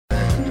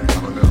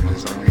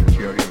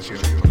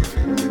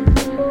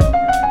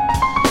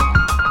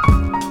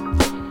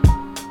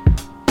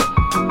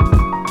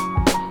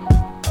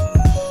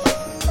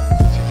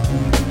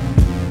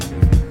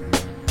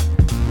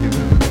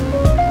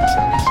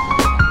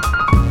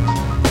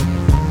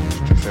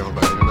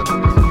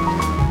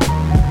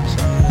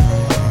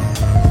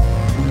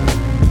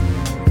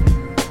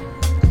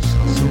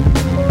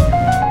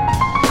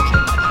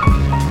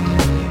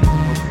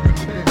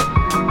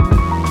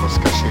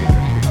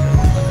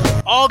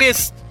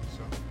August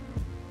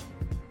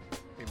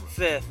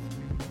 5th,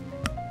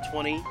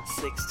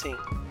 2016.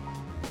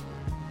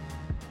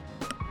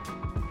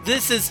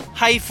 This is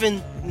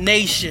Hyphen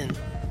Nation,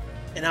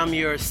 and I'm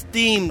your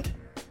esteemed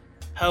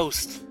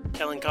host,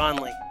 Kellen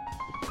Conley,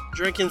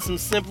 drinking some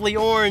Simply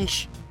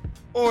Orange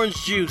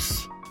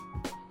juice.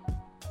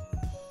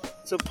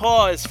 So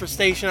pause for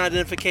station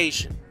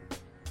identification.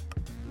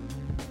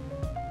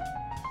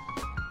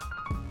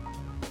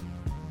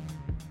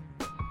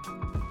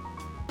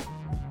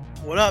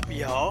 What up,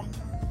 y'all?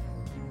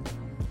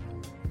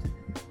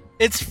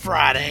 It's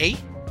Friday.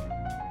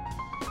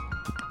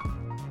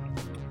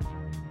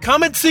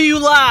 Coming to you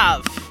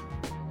live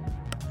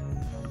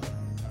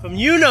from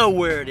you know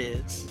where it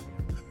is.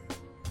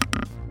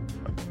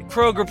 The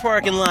Kroger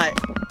parking lot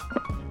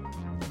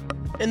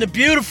in the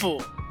beautiful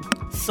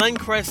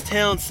Suncrest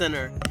Town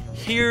Center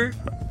here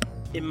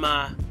in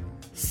my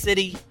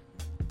city,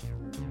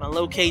 my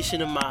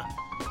location of my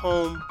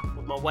home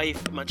with my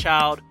wife and my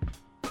child,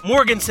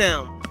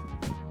 Morgantown,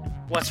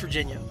 West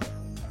Virginia.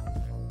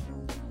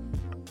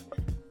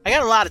 I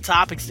got a lot of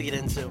topics to get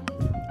into.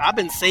 I've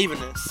been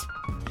saving this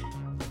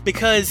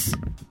because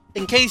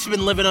in case you've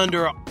been living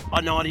under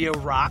an audio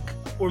rock,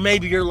 or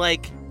maybe you're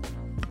like,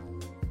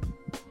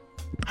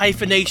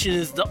 Hyphenation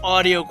is the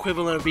audio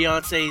equivalent of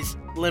Beyonce's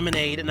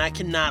Lemonade, and I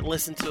cannot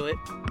listen to it.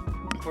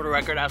 For the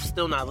record, I've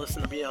still not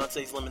listened to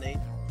Beyonce's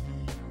Lemonade.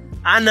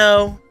 I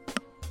know.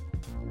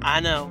 I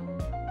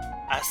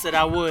said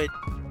I would.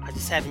 I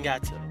just haven't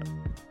got to it.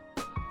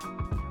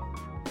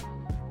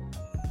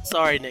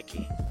 Sorry,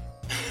 Nikki.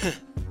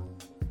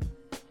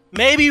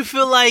 Maybe you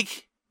feel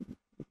like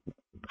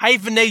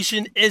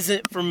Hyphenation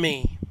isn't for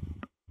me.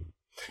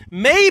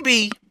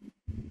 Maybe,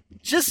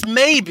 just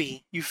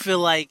maybe, you feel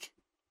like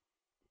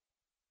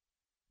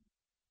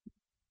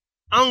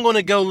I'm going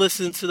to go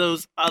listen to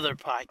those other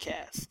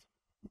podcasts.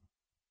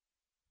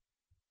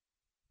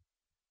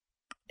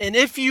 And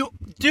if you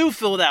do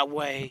feel that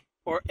way,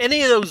 or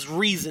any of those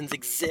reasons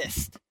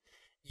exist,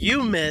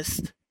 you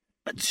missed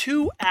a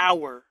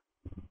 2-hour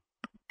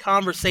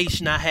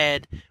conversation I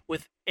had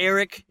with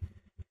Eric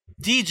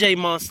DJ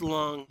Monster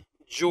Lung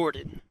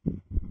Jordan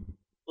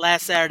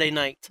last Saturday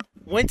night.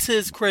 Went to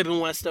his crib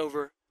in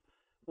Westover.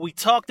 We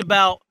talked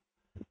about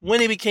when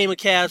he became a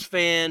Cavs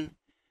fan,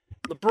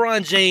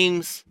 LeBron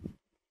James,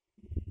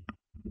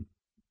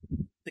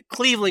 the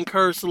Cleveland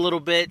curse a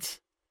little bit,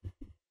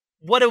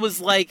 what it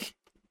was like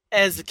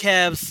as the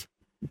Cavs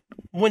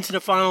went to the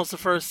finals the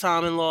first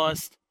time and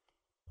lost,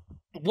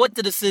 what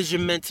the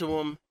decision meant to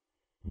him,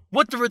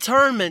 what the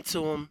return meant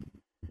to him,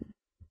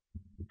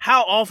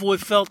 how awful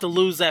it felt to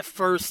lose that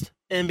first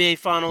NBA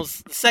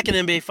Finals, the second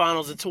NBA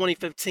Finals in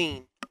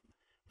 2015.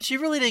 She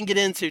really didn't get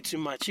into too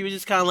much. She was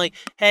just kind of like,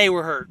 hey,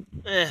 we're hurt.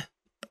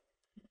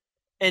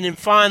 And then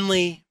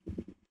finally,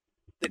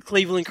 the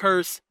Cleveland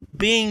curse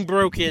being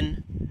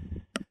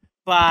broken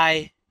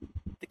by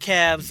the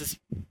Cavs this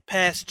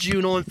past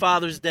June on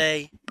Father's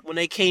Day when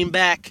they came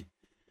back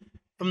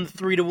from the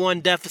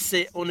 3-1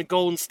 deficit on the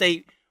Golden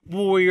State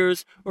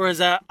Warriors, or as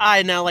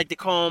I now like to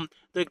call them,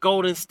 the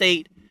Golden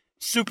State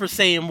Super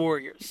Saiyan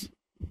Warriors.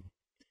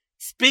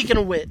 Speaking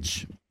of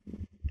which,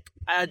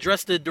 I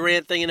addressed the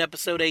Durant thing in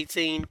episode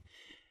 18,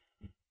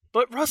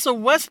 but Russell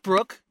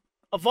Westbrook,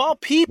 of all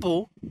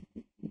people,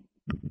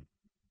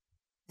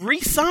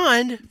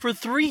 re-signed for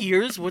 3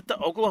 years with the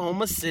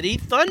Oklahoma City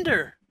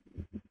Thunder,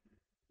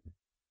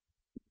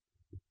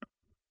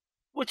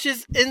 which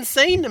is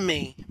insane to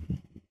me.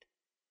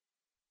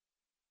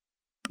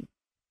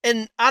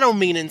 And I don't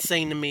mean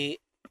insane to me.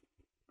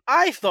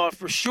 I thought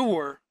for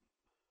sure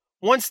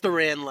once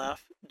Durant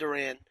left,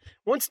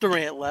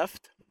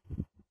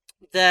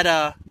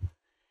 that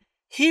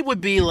he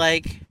would be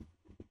like,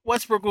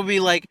 Westbrook would be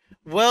like,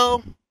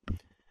 well,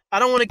 I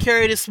don't want to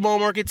carry this small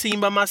market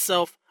team by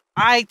myself.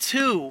 I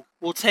too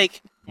will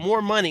take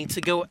more money to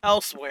go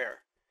elsewhere.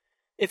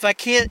 If I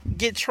can't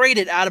get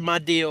traded out of my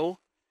deal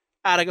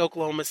out of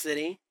Oklahoma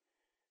City,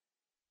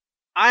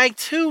 I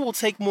too will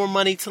take more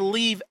money to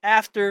leave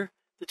after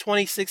the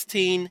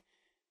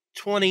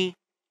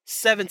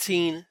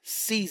 2016-2017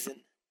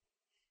 season.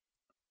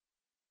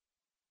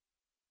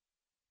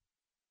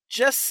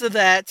 Just so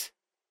that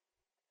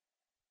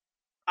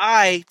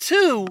I,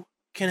 too,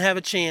 can have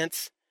a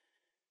chance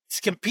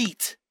to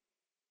compete.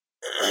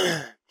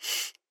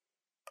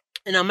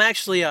 And I'm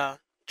actually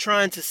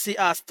trying to see...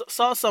 I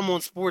saw someone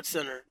on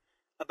SportsCenter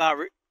about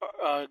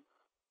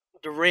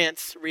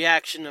Durant's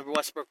reaction of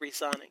Westbrook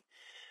re-signing.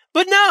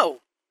 But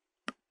no!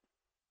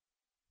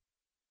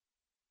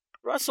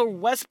 Russell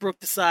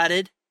Westbrook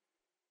decided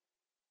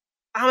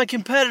I'm a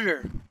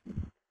competitor.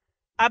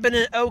 I've been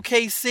in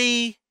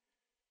OKC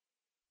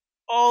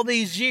all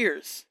these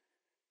years.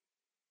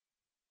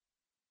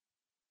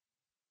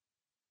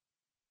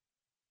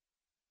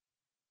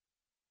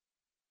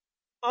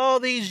 All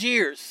these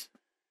years.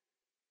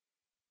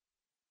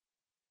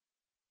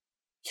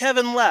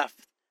 Kevin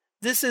left.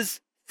 This is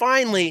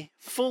finally,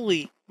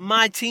 fully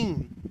my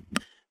team.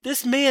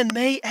 This man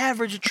may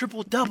average a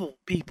triple-double,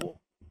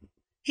 people.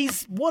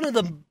 He's one of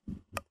the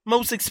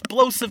most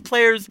explosive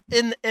players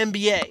in the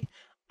NBA.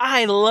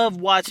 I love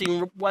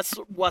watching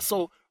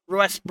Russell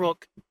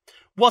Westbrook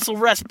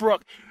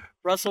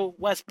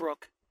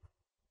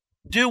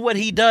do what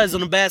he does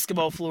on the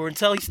basketball floor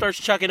until he starts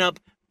chucking up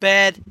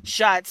bad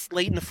shots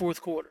late in the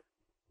fourth quarter.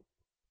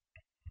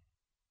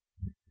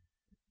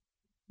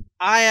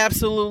 I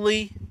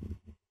absolutely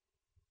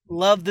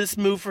love this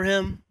move for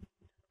him.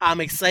 I'm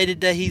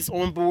excited that he's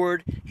on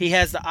board. He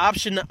has the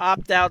option to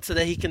opt out so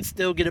that he can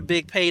still get a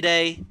big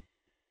payday,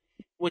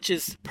 which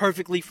is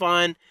perfectly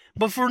fine.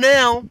 But for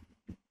now,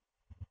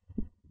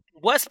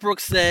 Westbrook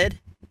said,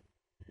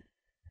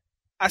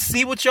 I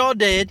see what y'all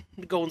did,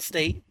 Golden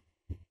State.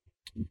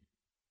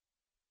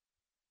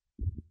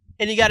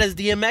 And he got his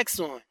DMX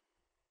on.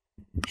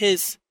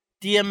 His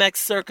DMX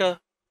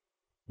circa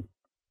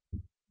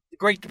the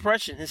Great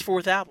Depression, his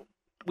fourth album.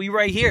 We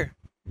right here.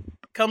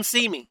 Come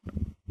see me.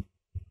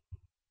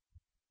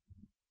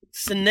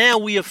 So now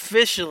we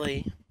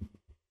officially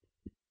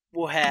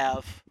will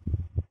have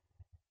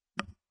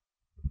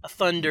a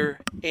Thunder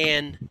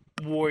and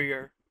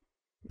Warrior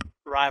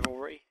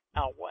rivalry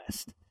out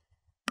west.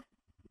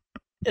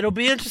 It'll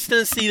be interesting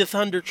to see the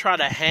Thunder try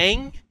to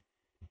hang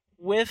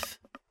with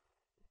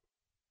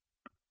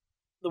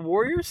the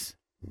Warriors.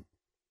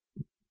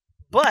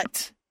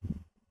 But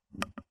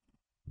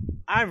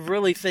I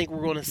really think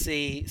we're going to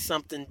see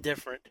something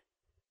different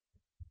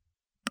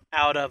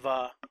out of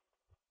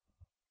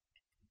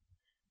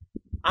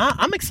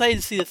I'm excited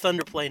to see the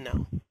Thunder play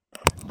now.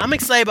 I'm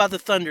excited about the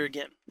Thunder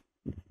again.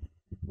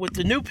 With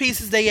the new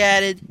pieces they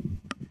added,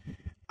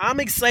 I'm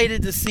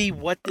excited to see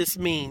what this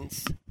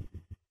means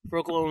for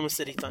Oklahoma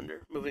City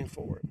Thunder moving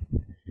forward.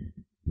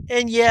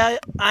 And yeah,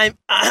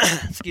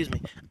 excuse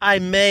me, I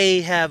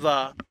may have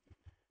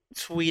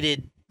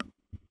tweeted,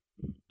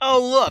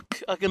 oh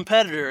look, a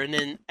competitor, and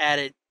then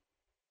added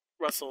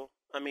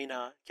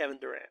Kevin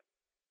Durant.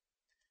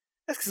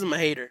 That's because I'm a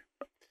hater.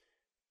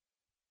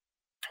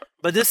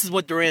 But this is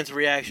what Durant's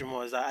reaction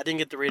was. I didn't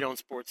get to read it on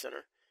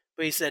SportsCenter.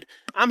 But he said,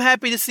 I'm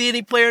happy to see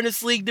any player in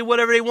this league do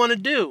whatever they want to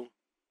do.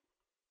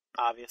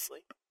 Obviously,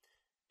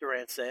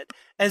 Durant said.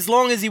 As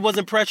long as he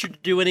wasn't pressured to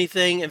do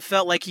anything and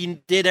felt like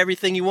he did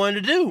everything he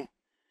wanted to do.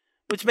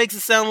 Which makes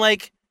it sound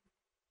like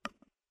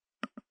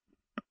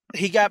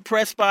he got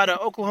pressed by the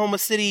Oklahoma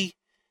City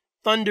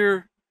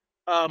Thunder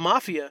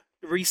Mafia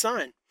to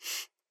re-sign.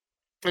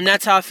 And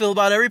that's how I feel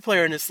about every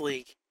player in this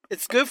league.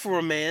 It's good for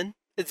him, man.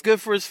 It's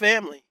good for his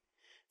family.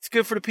 It's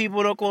good for the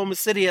people in Oklahoma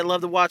City that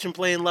love to watch him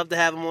play and love to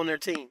have him on their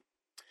team.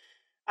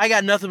 I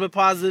got nothing but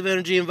positive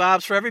energy and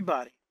vibes for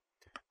everybody.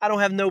 I don't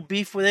have no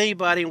beef with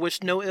anybody and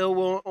wish no ill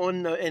will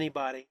on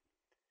anybody.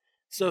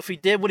 So if he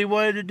did what he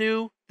wanted to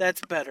do, that's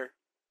better.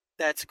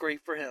 That's great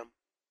for him.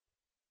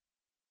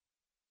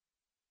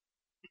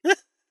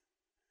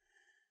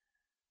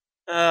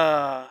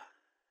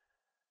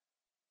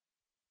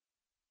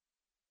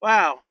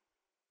 Wow.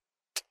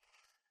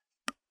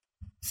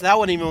 So that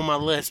wasn't even on my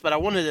list, but I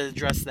wanted to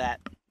address that.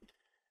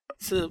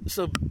 So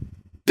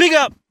big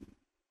up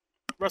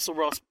Russell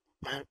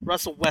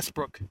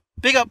Westbrook.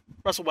 Big up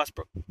Russell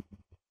Westbrook.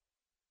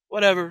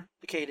 Whatever,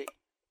 the KD.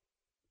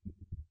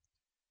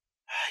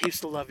 I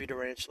used to love you,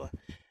 Durantula.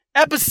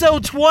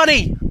 Episode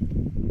 20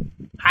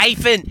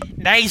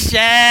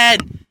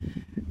 Nation.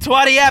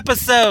 20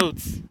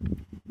 episodes.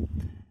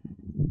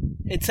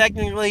 And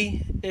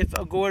technically, if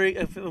I'm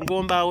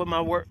going by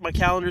what my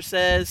calendar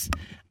says,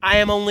 I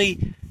am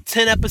only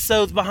 10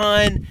 episodes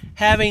behind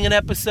having an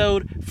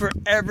episode for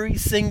every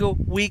single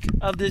week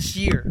of this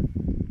year.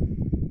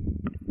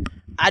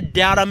 I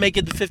doubt I make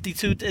it to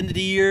 52 at the end of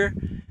the year,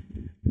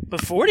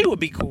 but 40 would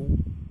be cool.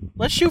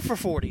 Let's shoot for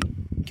 40.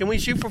 Can we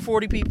shoot for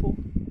 40 people?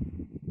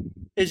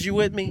 Is you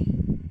with me?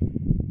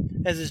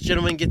 As this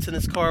gentleman gets in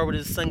his car with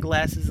his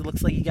sunglasses, it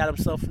looks like he got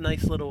himself a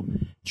nice little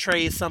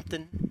tray of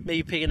something.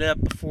 Maybe picking it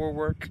up before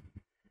work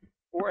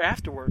or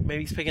after work.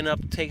 Maybe he's picking it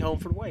up to take home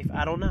for the wife.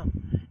 I don't know.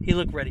 He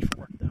looked ready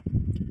for work, though.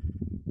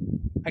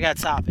 I got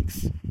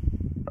topics.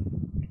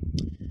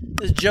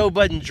 This Joe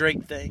Budden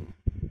Drake thing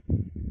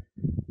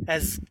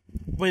has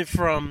went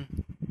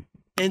from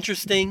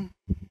interesting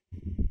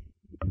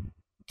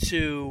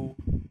to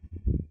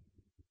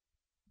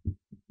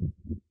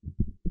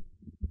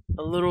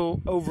a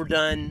little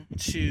overdone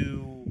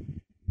to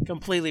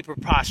completely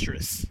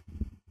preposterous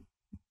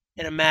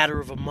in a matter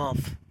of a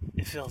month,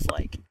 it feels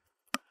like.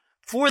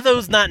 For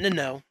those not in the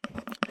know,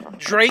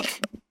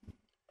 Drake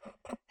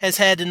has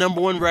had the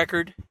number one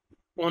record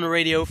on the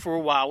radio for a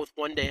while with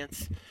One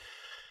Dance.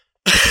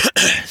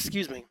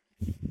 Excuse me.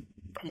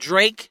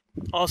 Drake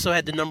also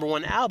had the number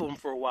one album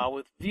for a while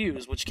with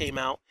Views, which came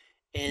out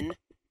in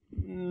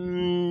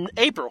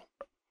April,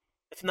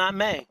 if not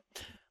May.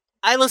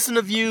 I listen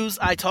to Views.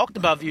 I talked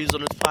about Views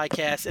on this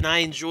podcast, and I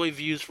enjoy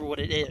Views for what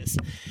it is.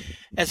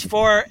 As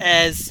far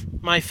as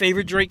my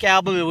favorite Drake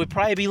album, it would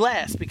probably be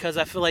Last, because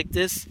I feel like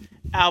this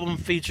album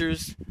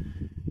features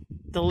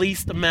the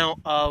least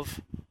amount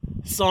of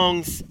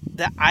songs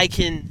that I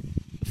can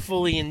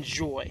fully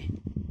enjoy.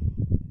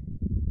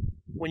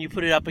 When you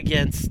put it up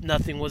against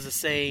Nothing Was the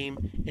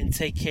Same and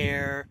Take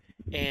Care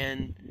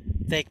and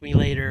Thank Me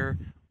Later,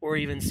 or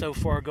even So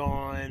Far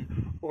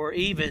Gone, or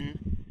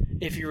even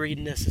If You're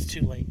Reading This, It's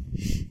Too Late.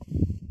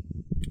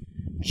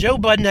 Joe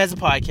Budden has a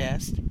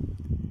podcast,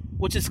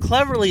 which is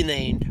cleverly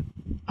named,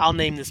 I'll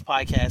name this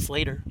podcast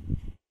later.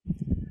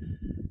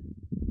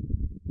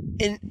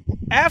 And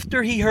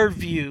after he heard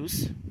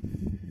Views,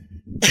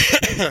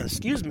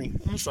 excuse me,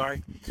 I'm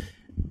sorry.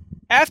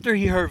 After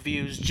he heard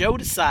Views, Joe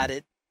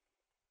decided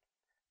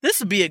this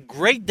would be a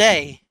great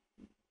day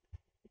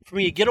for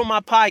me to get on my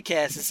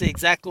podcast and say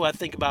exactly what I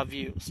think about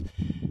Views.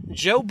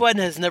 Joe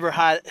Budden has never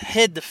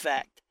hid the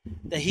fact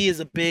that he is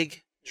a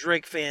big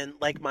Drake fan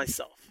like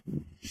myself.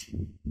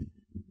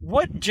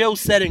 What Joe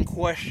said in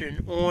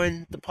question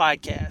on the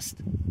podcast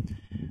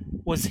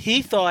was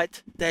he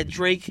thought that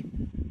Drake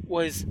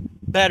was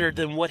better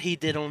than what he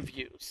did on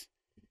Views.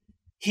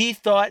 He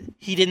thought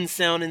he didn't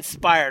sound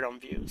inspired on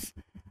Views.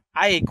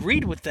 I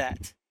agreed with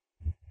that.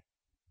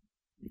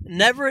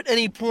 Never at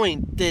any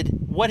point did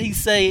what he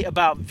say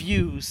about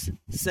Views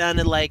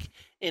sounded like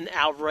an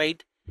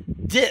outright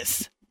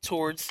diss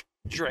towards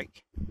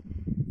Drake.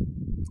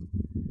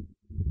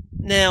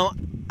 Now,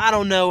 I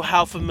don't know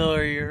how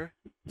familiar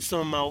some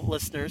of my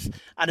listeners,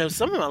 I know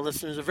some of my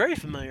listeners are very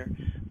familiar,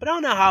 but I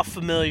don't know how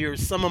familiar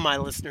some of my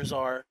listeners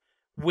are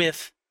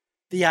with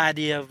the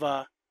idea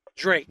of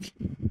Drake.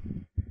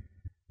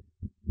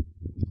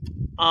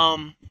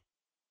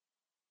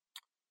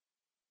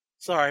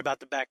 Sorry about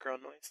the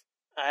background noise.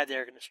 I had the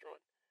air conditioner on.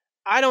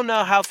 I don't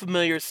know how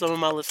familiar some of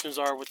my listeners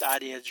are with the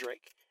idea of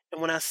Drake.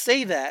 And when I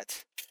say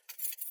that,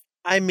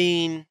 I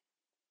mean,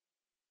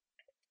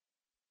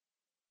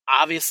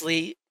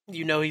 obviously,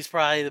 you know he's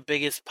probably the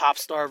biggest pop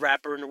star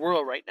rapper in the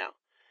world right now.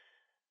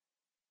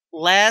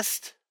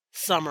 Last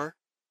summer,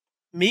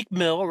 Meek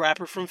Mill, a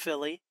rapper from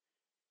Philly,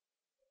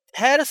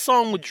 had a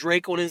song with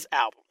Drake on his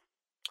album.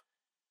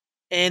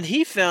 And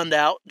he found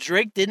out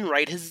Drake didn't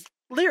write his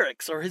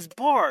lyrics or his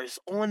bars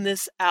on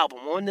this album,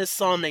 on this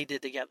song they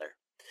did together.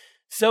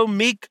 So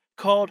Meek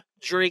called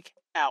Drake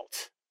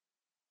out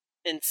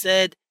and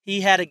said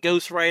he had a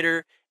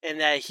ghostwriter and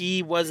that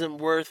he wasn't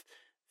worth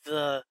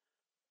the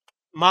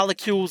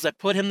molecules that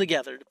put him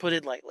together, to put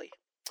it lightly.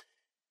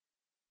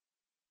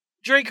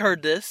 Drake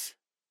heard this,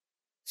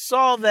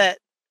 saw that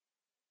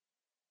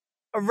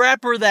a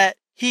rapper that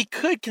he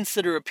could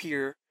consider a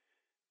peer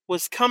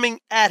was coming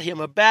at him,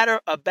 a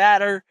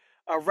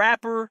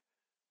rapper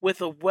with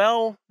a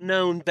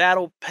well-known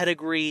battle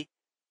pedigree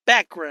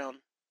background,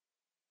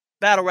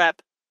 battle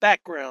rap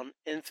background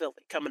in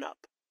Philly coming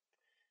up.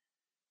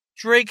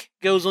 Drake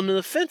goes on the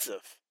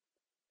offensive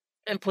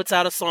and puts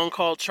out a song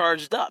called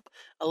Charged Up.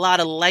 A lot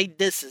of light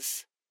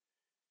disses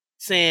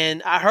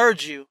saying, I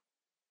heard you,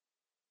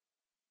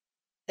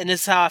 and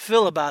this is how I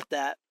feel about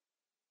that.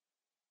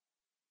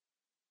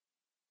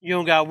 You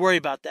don't gotta worry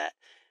about that.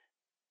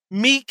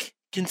 Meek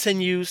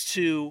continues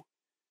to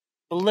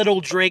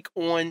belittle Drake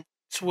on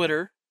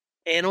Twitter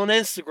and on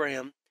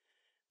Instagram,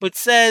 but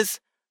says,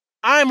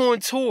 I'm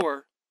on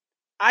tour.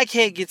 I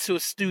can't get to a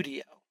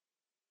studio.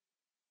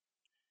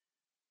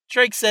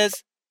 Drake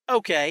says,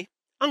 okay,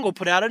 I'm going to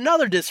put out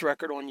another diss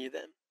record on you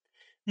then.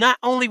 Not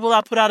only will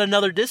I put out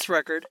another diss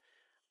record,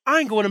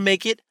 I'm going to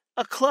make it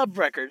a club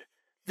record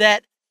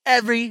that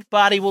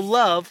everybody will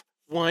love.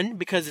 One,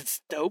 because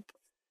it's dope.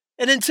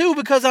 And then two,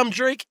 because I'm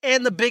Drake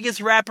and the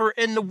biggest rapper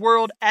in the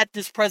world at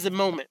this present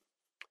moment.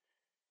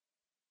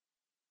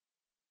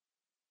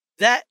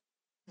 That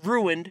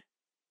ruined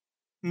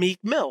Meek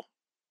Mill.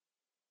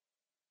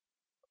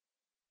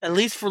 At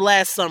least for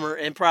last summer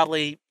and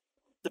probably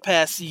the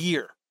past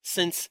year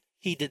since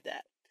he did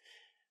that.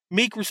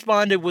 Meek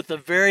responded with a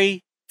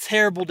very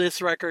terrible diss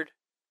record,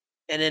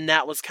 and then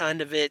that was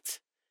kind of it.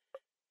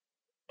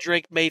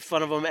 Drake made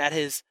fun of him at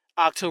his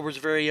October's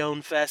Very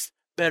Own Fest,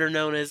 better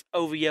known as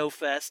OVO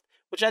Fest,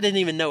 which I didn't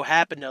even know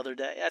happened the other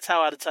day. That's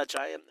how out of touch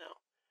I am now,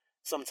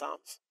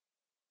 sometimes.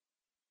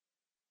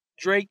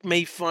 Drake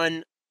made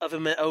fun of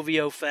him at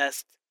OVO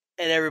Fest,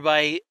 and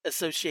everybody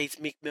associates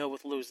Meek Mill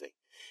with losing.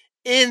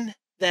 In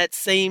that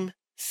same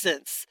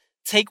sense,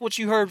 take what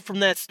you heard from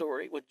that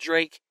story with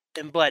Drake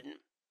and Budden.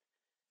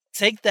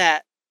 Take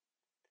that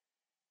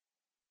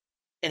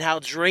and how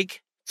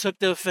Drake took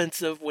the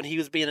offensive when he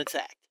was being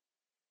attacked.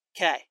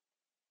 Okay.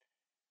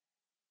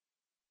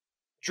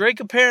 Drake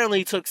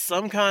apparently took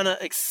some kind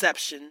of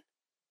exception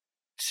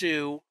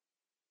to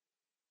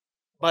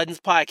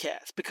Budden's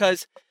podcast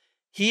because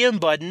he and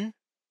Budden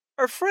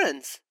are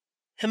friends.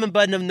 Him and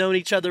Budden have known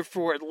each other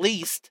for at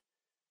least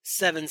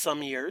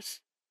 7-some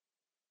years.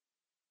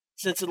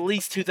 Since at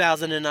least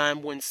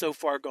 2009 when So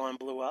Far Gone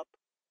blew up.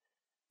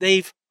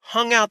 They've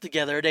hung out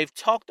together. They've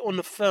talked on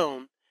the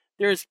phone.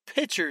 There's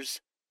pictures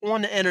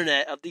on the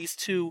internet of these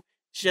two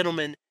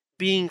gentlemen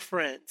being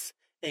friends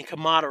and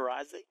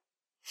camaraderizing.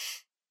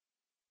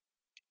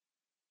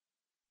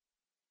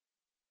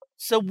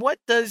 So what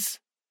does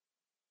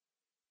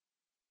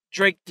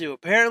Drake do?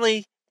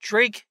 Apparently,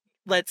 Drake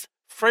lets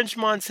French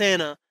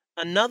Montana,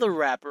 another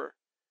rapper,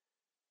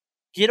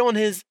 get on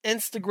his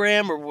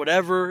Instagram or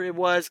whatever it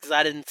was, because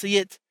I didn't see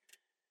it,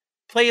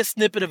 play a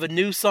snippet of a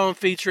new song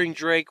featuring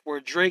Drake, where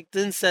Drake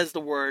then says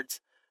the words,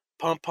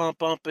 "Pump, pump,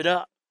 pump it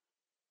up."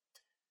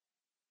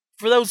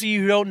 For those of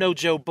you who don't know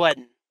Joe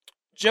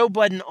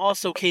Budden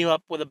also came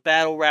up with a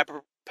battle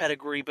rapper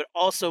pedigree, but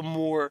also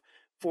more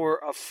for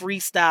a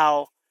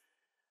freestyle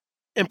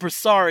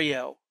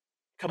impresario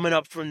coming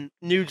up from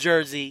New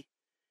Jersey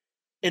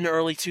in the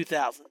early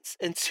 2000s.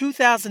 In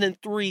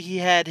 2003, he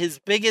had his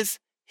biggest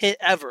hit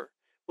ever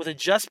with a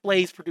Just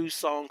Blaze produced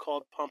song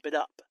called Pump It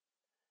Up.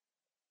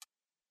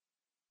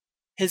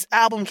 His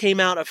album came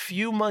out a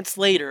few months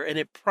later and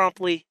it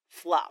promptly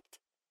flopped.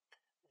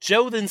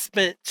 Joe then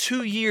spent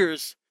 2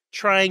 years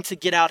trying to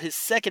get out his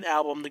second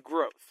album, The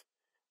Growth,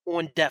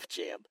 on Def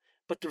Jam,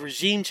 but the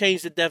regime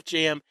changed the Def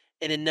Jam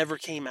and it never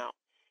came out.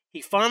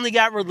 He finally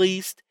got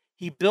released.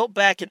 He built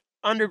back an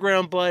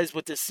underground buzz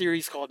with this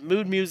series called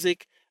Mood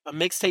Music, a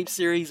mixtape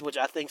series, which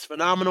I think is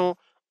phenomenal,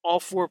 all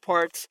 4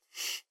 parts.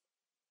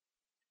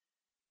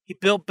 He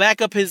built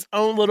back up his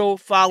own little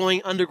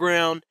following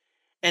underground,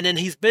 and then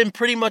he's been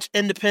pretty much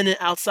independent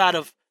outside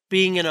of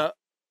being in a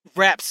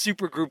rap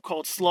supergroup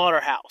called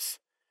Slaughterhouse,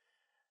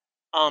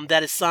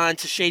 that is signed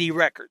to Shady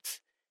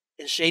Records.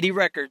 And Shady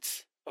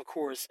Records, of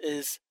course,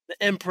 is the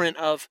imprint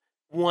of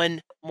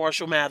one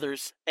Marshall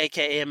Mathers,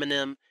 a.k.a.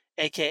 Eminem,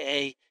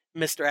 a.k.a.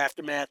 Mr.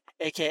 Aftermath,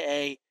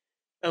 a.k.a.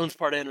 owns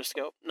part of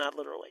Interscope, not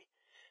literally.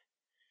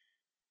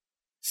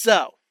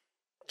 So,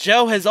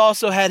 Joe has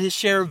also had his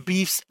share of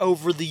beefs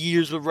over the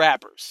years with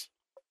rappers,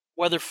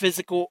 whether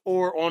physical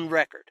or on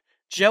record.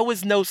 Joe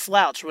is no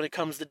slouch when it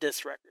comes to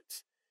diss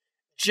records.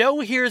 Joe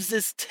hears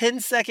this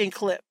 10-second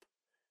clip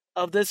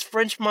of this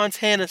French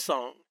Montana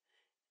song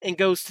and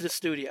goes to the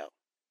studio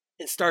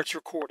and starts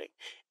recording.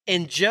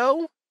 And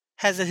Joe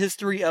has a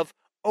history of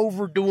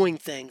overdoing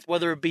things,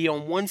 whether it be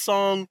on one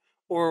song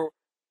or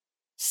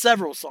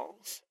several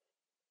songs.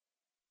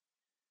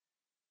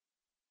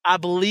 I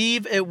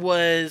believe it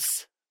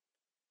was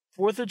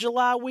 4th of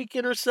July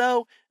weekend or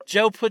so,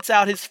 Joe puts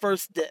out his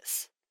first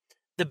diss.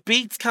 The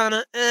beat's kind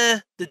of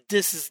the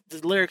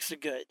lyrics are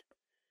good.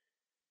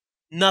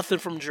 Nothing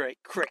from Drake,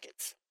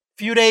 crickets. A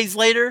few days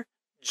later,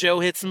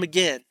 Joe hits him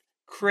again,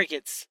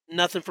 crickets,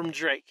 nothing from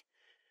Drake.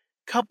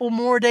 Couple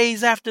more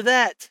days after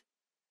that,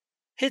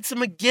 hits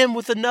him again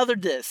with another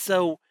diss.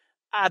 So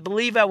I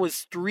believe I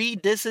was 3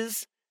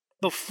 disses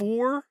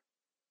before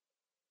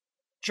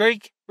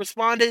Drake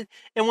responded.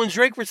 And when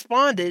Drake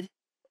responded,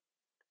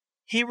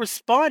 he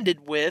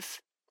responded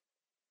with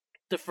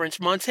the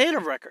French Montana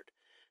record.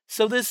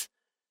 So this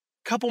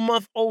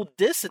couple-month-old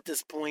diss at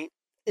this point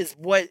is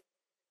what,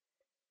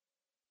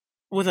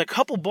 with a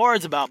couple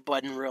bars about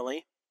Budden,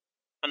 really,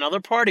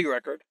 another party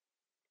record.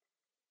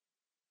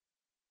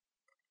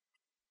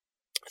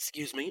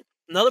 Excuse me.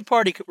 Another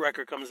party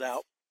record comes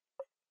out,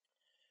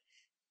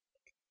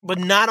 but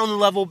not on the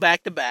level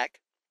back-to-back.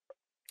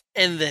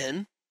 And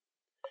then,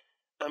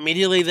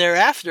 immediately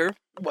thereafter,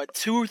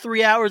 2 or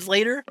 3 hours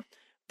later,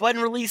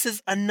 Budden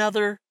releases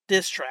another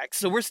diss track.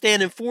 So we're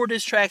standing 4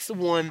 diss tracks to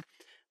 1.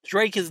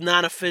 Drake has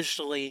not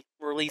officially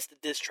released a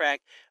diss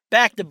track.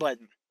 Back to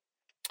Budden.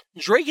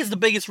 Drake is the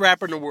biggest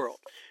rapper in the world.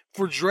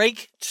 For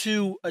Drake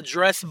to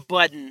address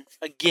Budden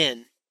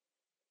again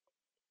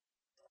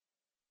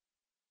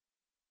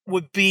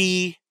would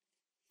be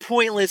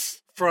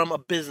pointless from a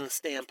business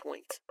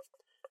standpoint.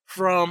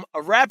 From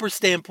a rapper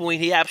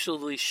standpoint, he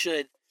absolutely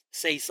should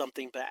say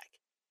something back.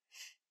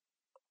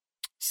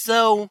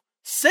 So,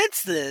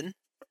 since then,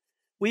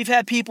 we've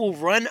had people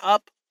run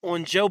up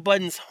on Joe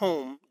Budden's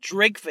home,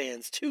 Drake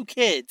fans, 2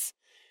 kids,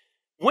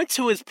 went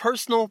to his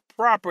personal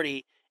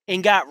property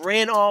and got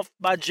ran off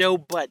by Joe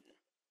Budden.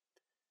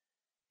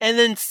 And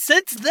then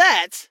since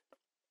that,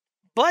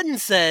 Budden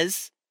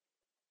says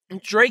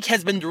Drake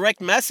has been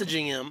direct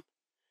messaging him,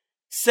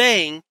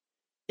 saying,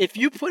 if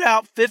you put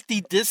out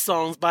 50 diss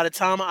songs by the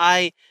time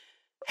I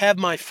have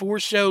my 4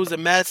 shows at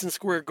Madison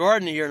Square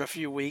Garden here in a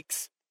few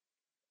weeks,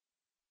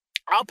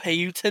 I'll pay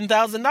you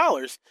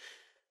 $10,000.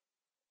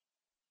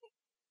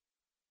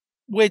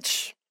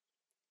 Which,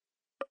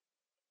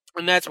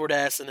 and that's where the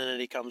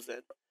asinity comes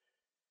in.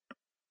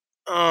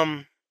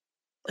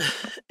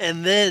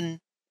 And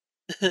then,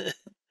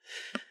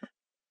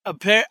 I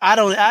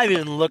haven't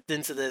even looked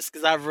into this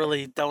because I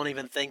really don't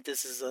even think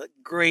this is I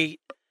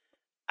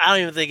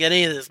don't even think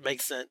any of this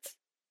makes sense.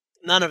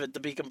 None of it, to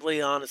be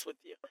completely honest with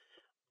you.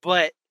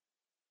 But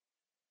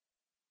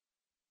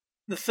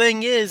the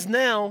thing is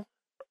now,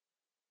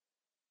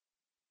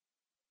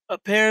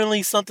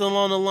 apparently something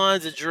along the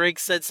lines of Drake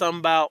said something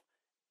about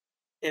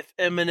if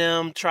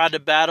Eminem tried to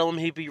battle him,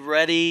 he'd be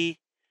ready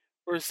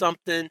or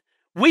something.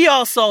 We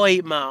all saw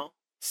 8 Mile,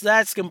 so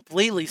that's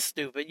completely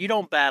stupid. You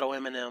don't battle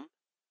Eminem.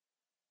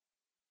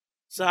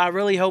 So I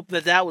really hope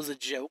that was a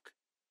joke.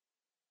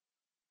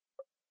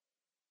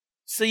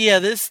 So yeah,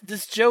 this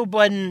Joe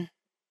Budden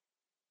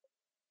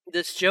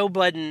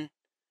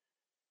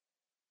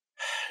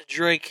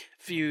Drake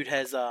feud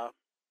has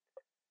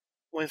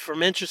went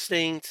from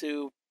interesting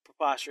to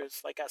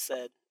preposterous. Like I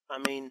said, I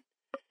mean,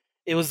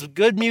 it was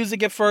good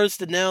music at first,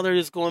 and now they're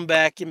just going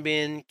back and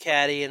being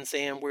catty and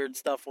saying weird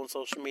stuff on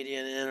social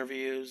media and in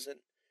interviews.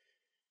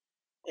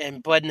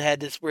 And Budden had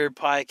this weird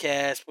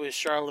podcast with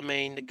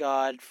Charlemagne the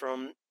God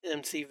from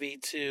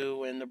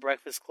MTV2 and the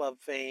Breakfast Club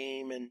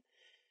fame, and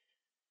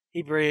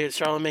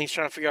Charlemagne's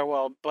trying to figure out,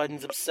 well,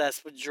 Budden's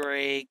obsessed with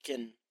Drake,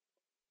 and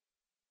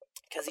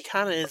because he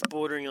kind of is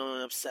bordering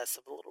on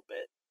obsessive a little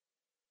bit.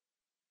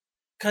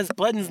 Because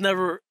Budden's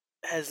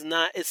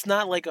it's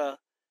not like a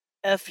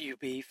F you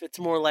beef, it's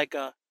more like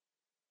a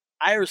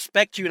I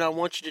respect you and I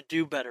want you to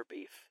do better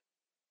beef.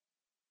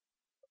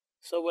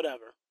 So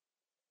whatever.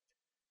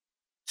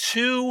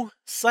 2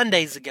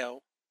 Sundays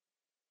ago,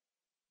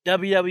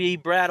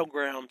 WWE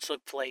Battleground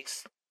took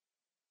place.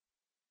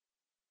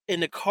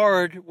 And the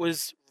card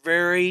was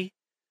very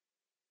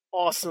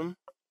awesome,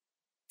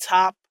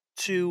 top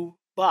to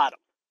bottom.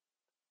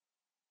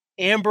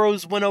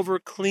 Ambrose went over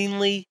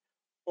cleanly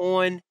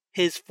on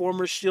his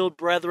former Shield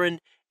brethren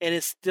and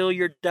is still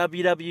your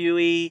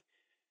WWE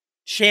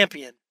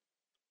champion.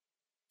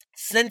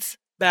 Since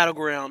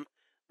Battleground,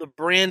 the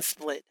brand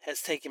split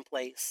has taken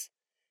place.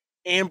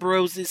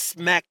 Ambrose is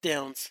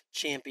SmackDown's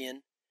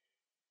champion.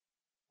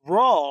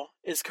 Raw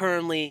is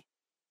currently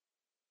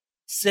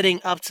sitting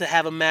up to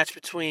have a match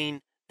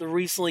between the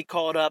recently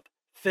called up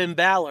Finn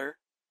Balor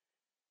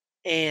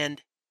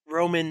and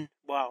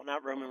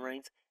not Roman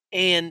Reigns,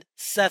 and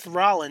Seth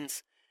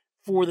Rollins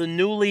for the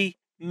newly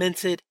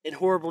minted and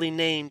horribly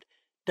named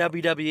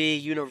WWE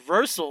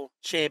Universal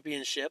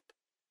Championship,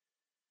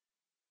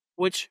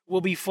 which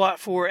will be fought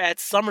for at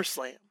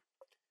SummerSlam.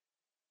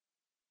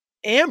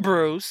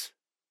 Ambrose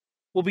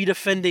will be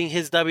defending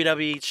his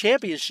WWE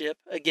Championship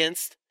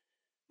against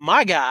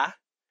my guy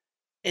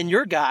and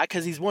your guy,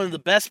 because he's one of the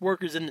best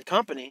workers in the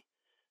company,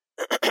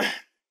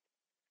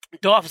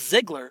 Dolph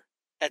Ziggler,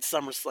 at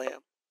SummerSlam.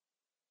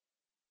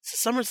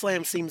 So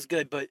SummerSlam seems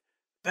good, but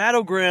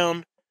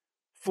Battleground,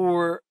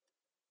 for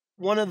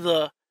one of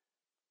the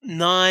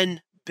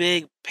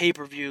non-big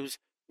pay-per-views,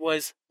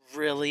 was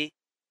really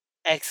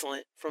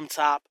excellent from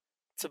top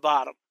to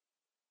bottom.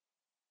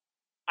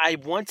 I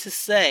want to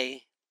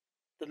say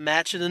the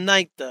match of the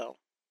night, though,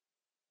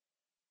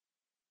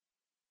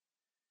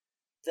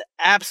 the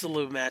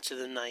absolute match of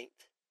the night,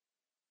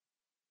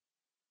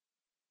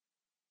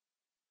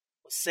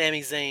 was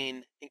Sami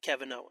Zayn and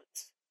Kevin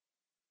Owens.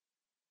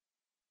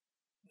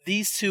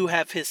 These two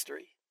have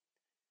history.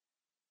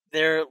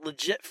 They're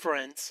legit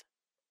friends.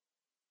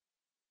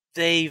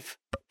 They've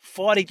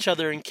fought each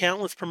other in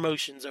countless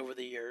promotions over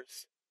the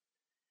years.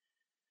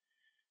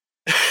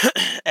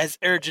 As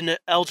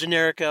El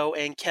Generico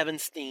and Kevin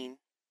Steen.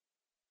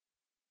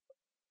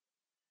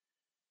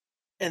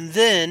 And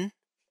then,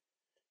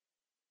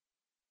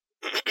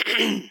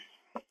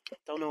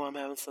 don't know why I'm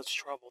having such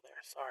trouble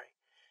there, sorry.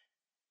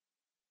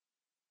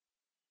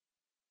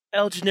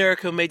 El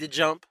Generico made the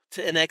jump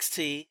to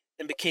NXT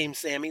and became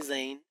Sami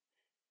Zayn.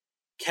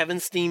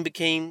 Kevin Steen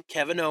became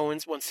Kevin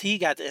Owens once he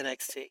got to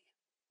NXT.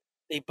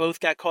 They both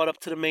got caught up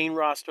to the main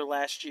roster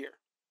last year.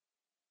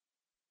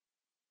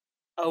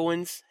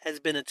 Owens has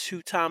been a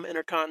 2-time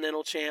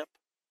Intercontinental champ,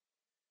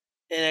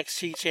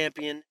 NXT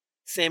champion.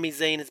 Sami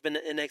Zayn has been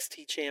an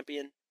NXT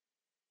champion.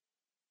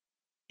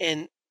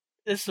 And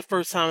this is the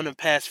first time in the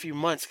past few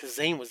months, because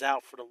Zayn was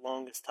out for the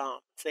longest time.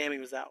 Sami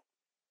was out.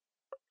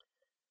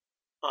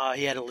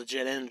 He had a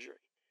legit injury.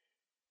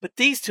 But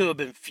these two have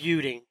been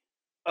feuding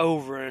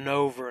over and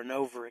over and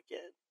over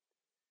again.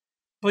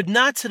 But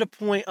not to the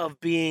point of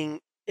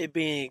being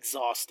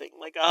exhausting.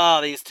 Like,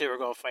 these two are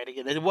going to fight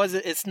again.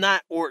 It's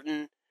not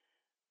Orton,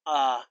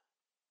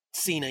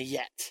 Cena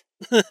yet.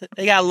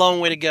 They got a long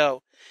way to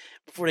go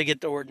before they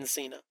get to Orton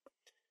Cena.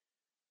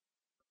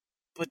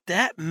 But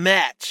that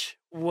match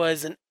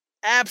was an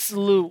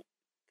absolute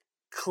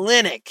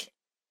clinic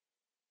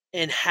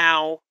in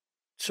how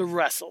to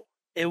wrestle.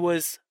 It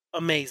was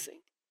amazing.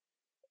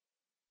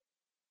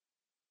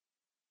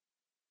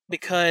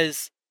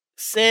 Because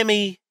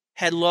Sami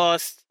had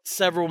lost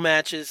several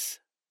matches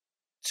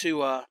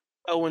to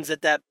Owens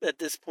at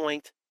this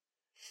point.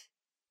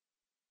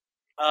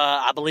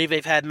 I believe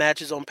they've had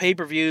matches on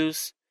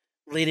pay-per-views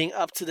leading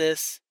up to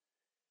this.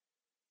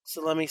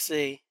 So let me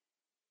see.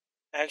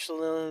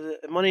 Actually,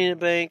 Money in the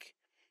Bank.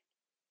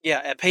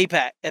 Yeah, at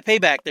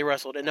Payback they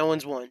wrestled and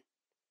Owens won.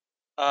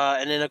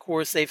 And then of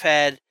course they've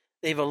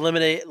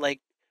eliminated,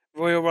 like,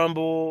 Royal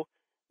Rumble.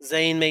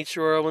 Zayn made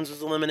sure Owens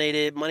was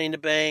eliminated. Money in the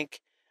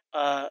Bank.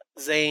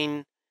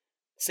 Sami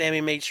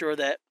made sure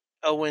that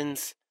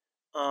Owens,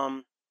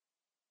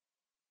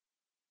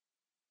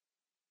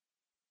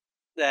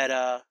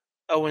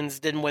 Owens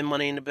didn't win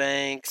Money in the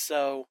Bank.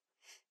 So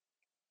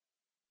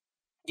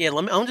yeah,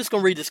 I'm just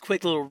gonna read this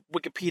quick little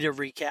Wikipedia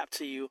recap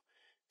to you,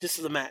 just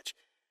of the match.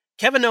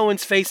 Kevin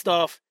Owens faced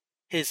off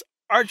his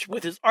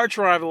his arch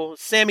rival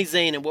Sami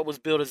Zayn in what was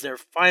billed as their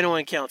final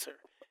encounter.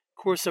 Of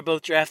course, they're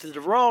both drafted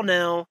to Raw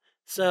now,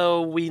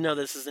 so we know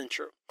this isn't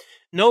true.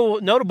 No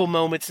notable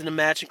moments in the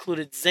match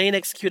included Zayn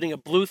executing a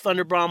Blue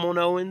Thunder Bomb on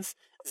Owens,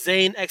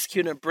 Zayn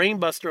executing a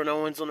Brainbuster on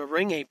Owens on the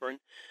ring apron,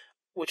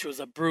 which was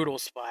a brutal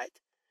spot.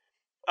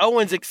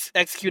 Owens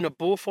executing a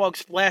Bullfrog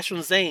Splash on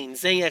Zayn,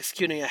 Zayn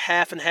executing a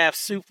half and half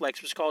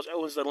suplex, which caused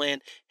Owens to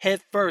land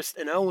head first,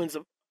 and Owens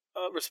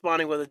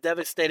responding with a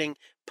devastating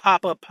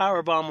pop-up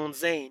powerbomb on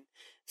Zayn.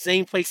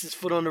 Zayn placed his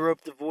foot on the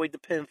rope to avoid the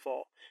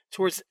pinfall.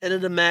 Towards the end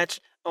of the match,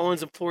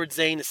 Owens implored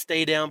Zayn to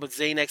stay down, but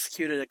Zayn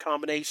executed a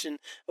combination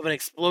of an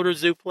exploder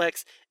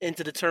suplex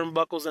into the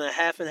turnbuckles and a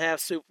half-and-half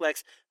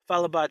suplex,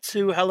 followed by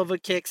 2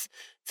 helluva kicks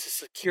to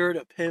secure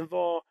the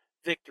pinfall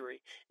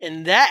victory.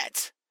 And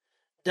that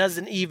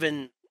doesn't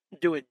even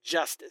do it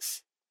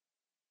justice.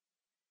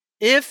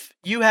 If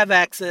you have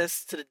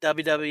access to the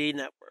WWE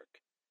Network,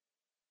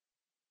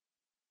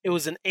 it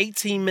was an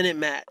 18-minute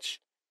match.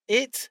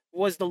 It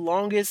was the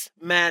longest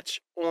match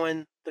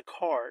on the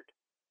card.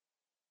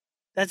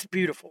 That's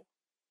beautiful.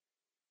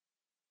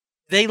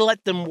 They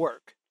let them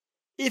work.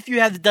 If you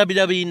have the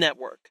WWE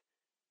Network,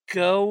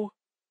 go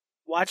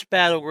watch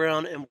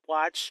Battleground and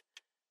watch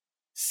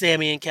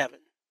Sami and Kevin.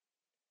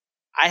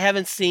 I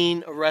haven't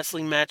seen a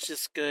wrestling match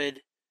this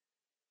good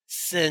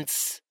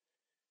since,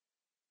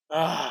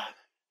 man.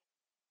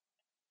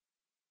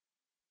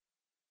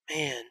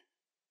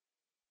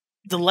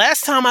 The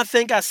last time I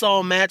think I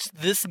saw a match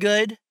this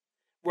good,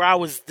 where I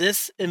was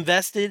this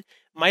invested,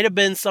 might have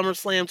been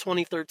SummerSlam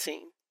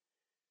 2013.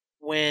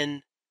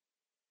 When,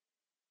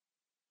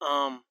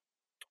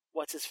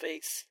 what's his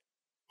face?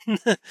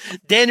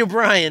 Daniel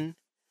Bryan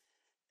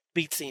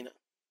beat Cena.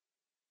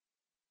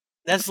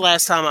 That's the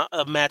last time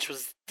a match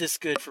was this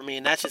good for me,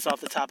 and that's just off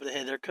the top of the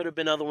head. There could have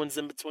been other ones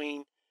in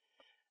between.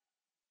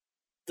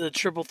 The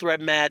triple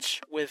threat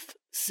match with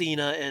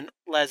Cena and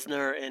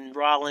Lesnar and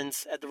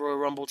Rollins at the Royal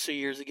Rumble 2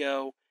 years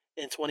ago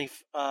in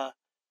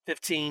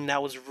 2015,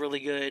 that was really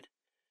good.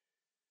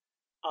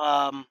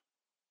 But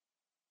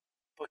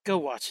go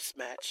watch this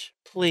match,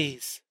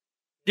 please.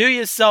 Do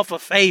yourself a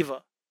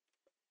favor.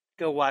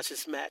 Go watch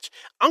this match.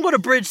 I'm going to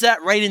bridge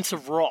that right into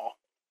Raw.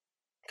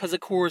 Because, of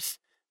course,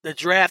 the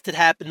draft had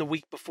happened the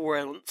week before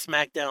on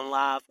SmackDown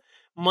Live.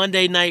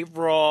 Monday Night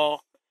Raw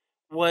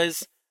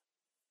was,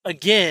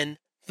 again,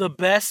 the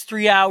best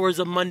 3 hours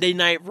of Monday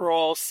Night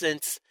Raw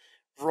since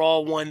Raw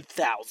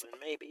 1000,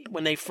 maybe,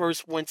 when they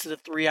first went to the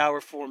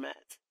 3-hour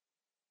format.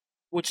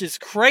 Which is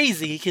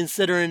crazy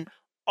considering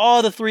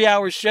all the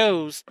 3-hour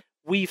shows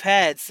we've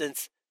had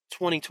since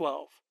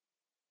 2012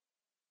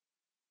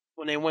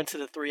 when they went to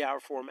the 3-hour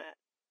format.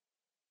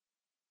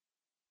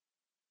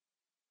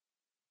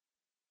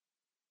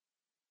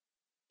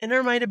 And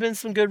there might have been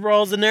some good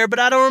Raws in there, but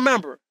I don't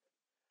remember.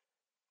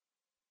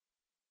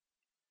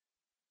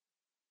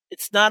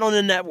 It's not on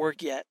the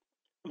network yet,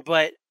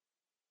 but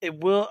it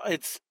will. I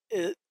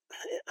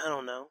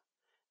don't know.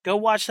 Go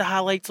watch the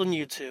highlights on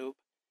YouTube,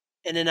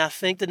 and then I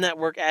think the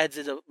network adds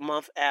it a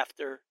month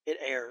after it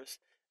airs.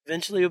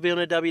 Eventually, it'll be on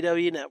the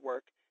WWE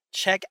Network.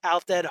 Check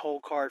out that whole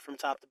card from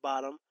top to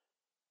bottom.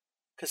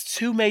 Because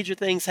 2 major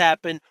things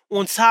happen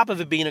on top of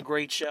it being a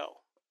great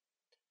show.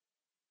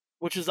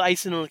 Which was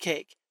icing on the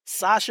cake.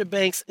 Sasha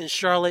Banks and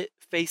Charlotte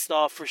faced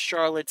off for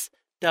Charlotte's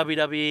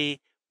WWE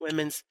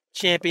Women's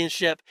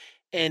Championship.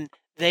 And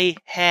they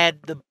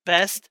had the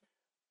best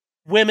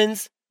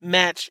women's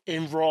match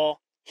in Raw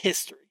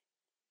history.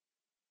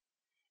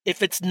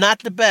 If it's not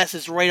the best,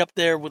 it's right up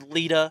there with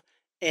Lita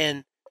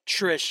and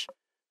Trish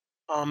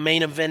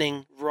main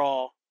eventing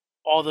Raw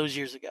all those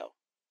years ago.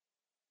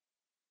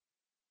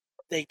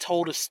 They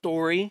told a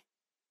story.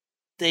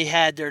 They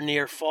had their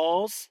near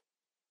falls.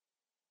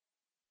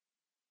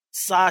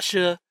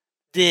 Sasha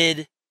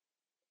did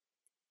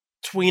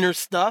tweener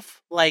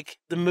stuff, like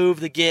the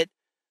move to get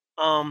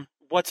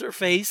what's her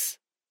face,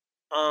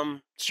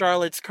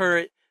 Charlotte's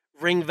current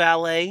ring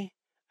valet.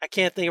 I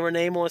can't think of her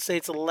name. I want to say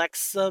it's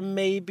Alexa,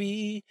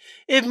 maybe.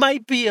 It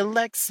might be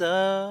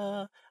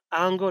Alexa.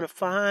 I'm going to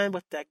find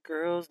what that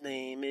girl's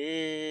name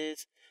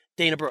is.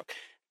 Dana Brooke.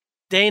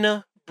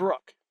 Dana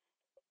Brooke.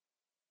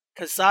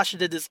 Because Sasha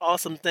did this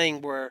awesome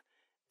thing where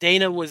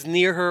Dana was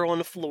near her on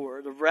the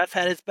floor. The ref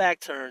had his back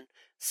turned.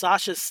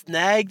 Sasha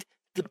snagged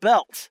the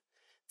belt,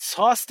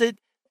 tossed it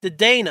to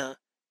Dana,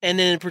 and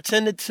then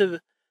pretended to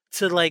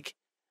like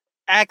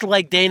act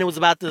like Dana was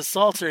about to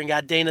assault her and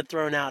got Dana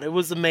thrown out. It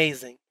was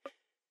amazing.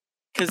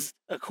 Because,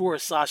 of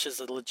course, Sasha's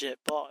a legit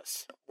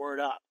boss. Word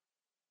up.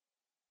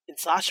 And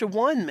Sasha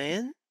won,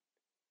 man.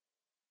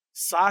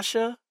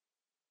 Sasha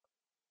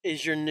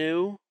is your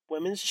new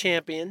women's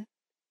champion.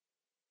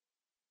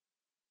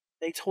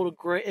 It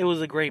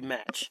was a great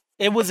match.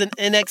 It was an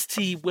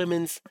NXT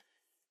women's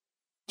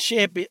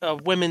champion,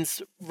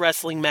 women's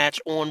wrestling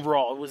match on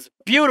Raw. It was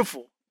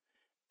beautiful.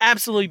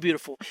 Absolutely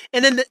beautiful.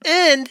 And in the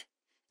end,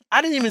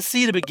 I didn't even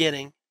see the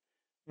beginning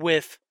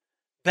with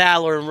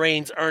Balor and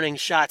Reigns earning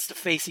shots to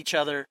face each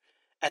other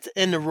at the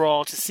end of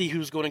Raw to see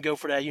who's going to go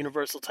for that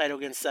Universal title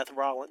against Seth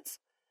Rollins.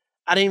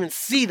 I didn't even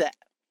see that.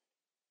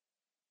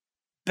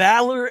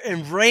 Balor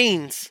and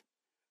Reigns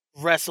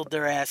wrestled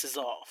their asses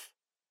off.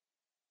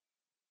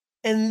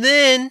 And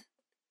then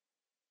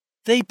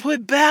they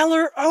put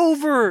Balor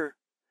over.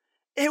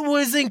 It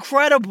was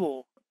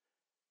incredible.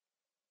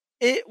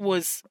 It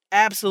was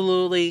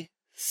absolutely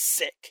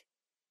sick.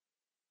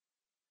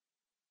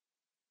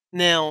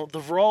 Now,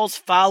 the Raws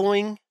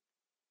following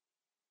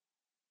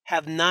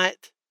have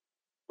not,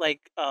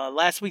 like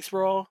last week's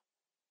Raw,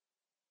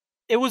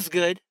 it was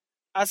good.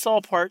 I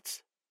saw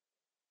parts.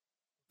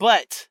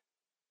 But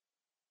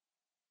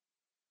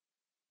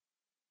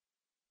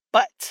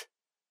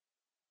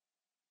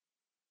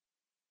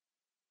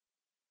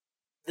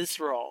this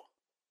Raw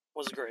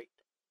was great.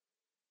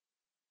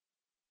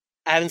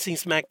 I haven't seen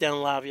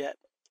SmackDown Live yet.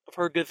 I've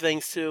heard good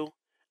things too.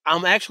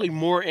 I'm actually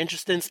more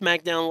interested in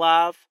SmackDown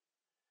Live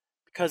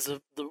because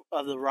of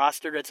the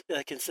roster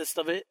that consists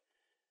of it,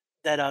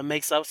 that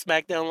makes up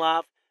SmackDown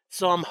Live.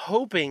 So I'm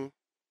hoping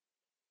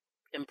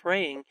and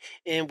praying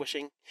and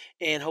wishing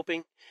and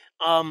hoping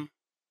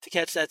to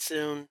catch that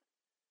soon.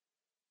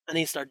 I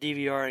need to start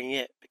DVRing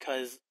it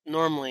because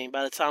normally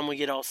by the time we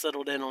get all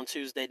settled in on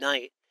Tuesday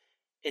night,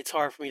 it's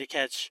hard for me to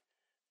catch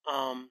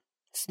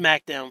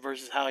SmackDown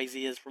versus how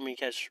easy it is for me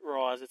to catch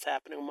Raw as it's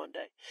happening on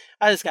Monday.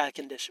 I just gotta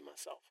condition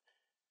myself.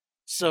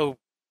 So,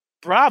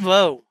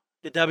 bravo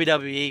to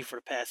WWE for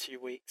the past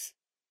few weeks.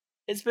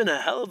 It's been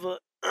a hell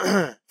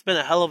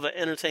of an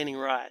entertaining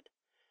ride.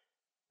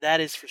 That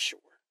is for sure.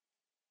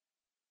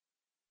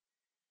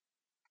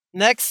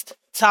 Next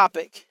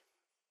topic.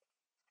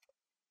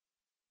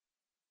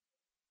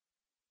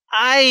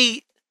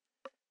 I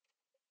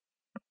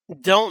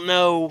don't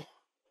know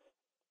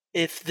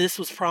if this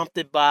was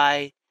prompted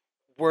by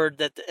word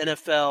that the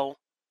NFL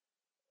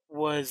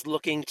was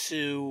looking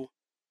to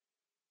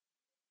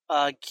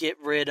get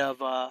rid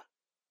of. I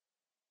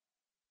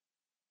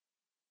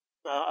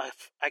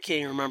can't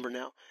even remember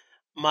now.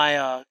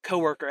 My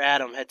coworker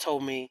Adam had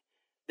told me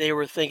they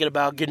were thinking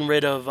about getting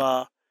rid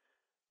of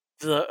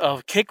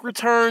the kick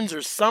returns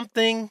or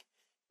something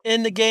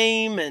in the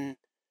game, and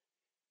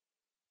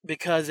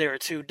because they were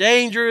too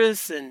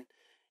dangerous and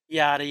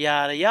yada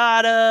yada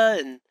yada,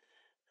 and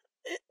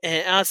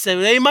I said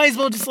they might as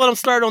well just let them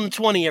start on the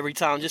 20 every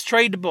time. Just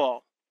trade the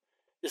ball.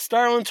 Just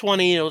start on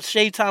 20. It'll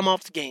shave time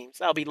off the games.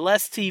 That'll be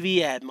less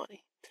TV ad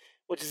money,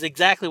 which is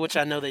exactly what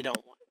I know they don't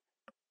want.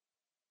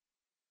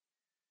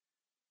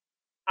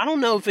 I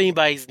don't know if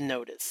anybody's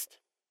noticed,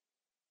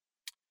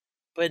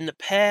 but in the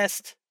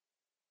past,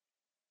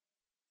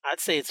 I'd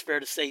say it's fair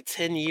to say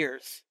 10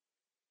 years,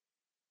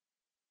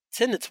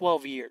 10 to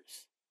 12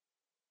 years,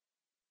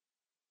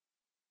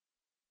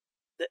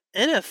 the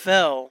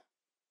NFL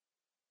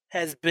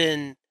has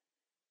been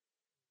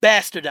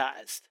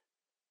bastardized.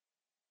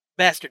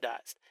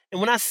 And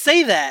when I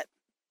say that,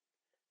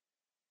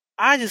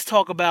 I just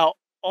talk about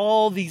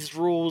all these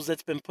rules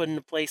that's been put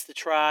into place to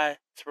try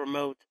to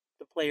promote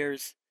the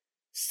players'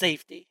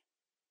 safety.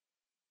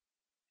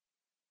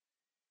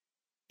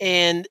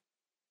 And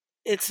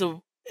it's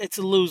a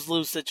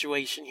lose-lose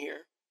situation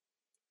here.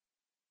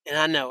 And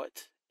I know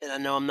it. And I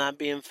know I'm not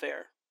being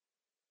fair.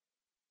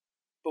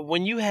 But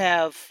when you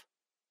have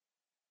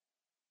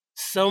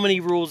so many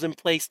rules in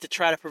place to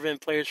try to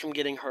prevent players from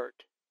getting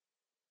hurt,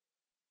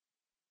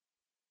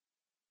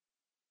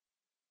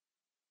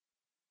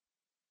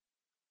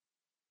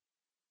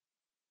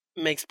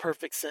 it makes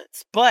perfect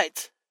sense.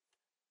 But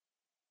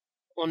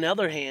on the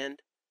other hand,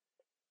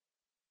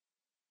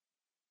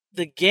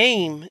 the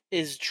game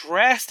is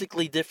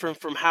drastically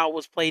different from how it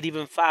was played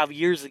even 5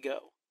 years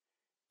ago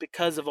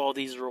because of all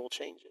these rule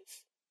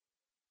changes.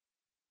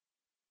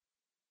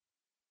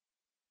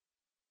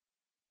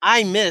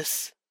 I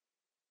miss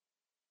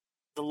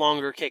the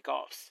longer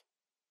kickoffs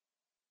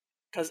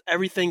because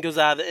everything goes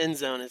out of the end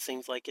zone, it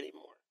seems like,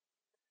 anymore.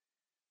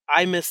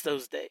 I miss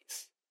those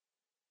days.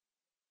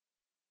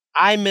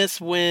 I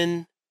miss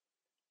when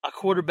a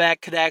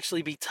quarterback could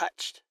actually be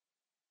touched.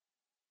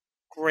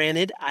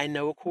 Granted, I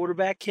know a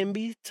quarterback can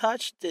be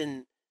touched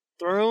and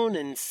thrown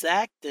and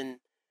sacked, and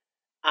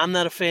I'm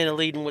not a fan of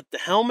leading with the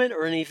helmet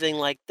or anything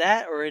like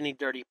that or any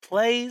dirty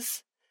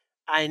plays.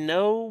 I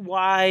know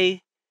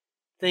why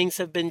things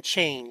have been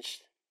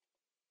changed.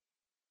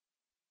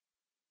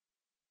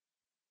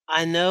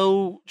 I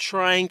know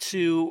trying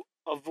to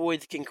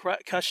avoid the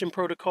concussion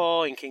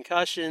protocol and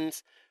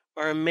concussions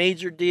are a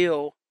major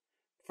deal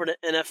for the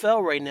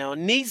NFL right now. It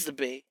needs to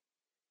be.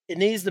 It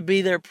needs to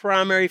be their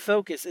primary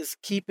focus is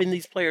keeping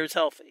these players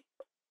healthy.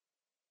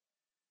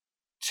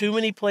 Too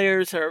many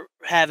players are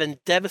having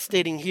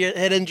devastating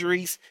head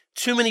injuries.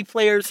 Too many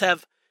players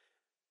have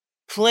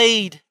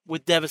played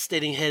with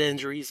devastating head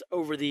injuries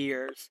over the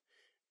years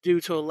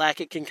due to a lack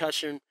of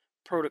concussion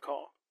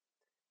protocol.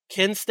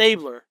 Ken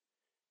Stabler,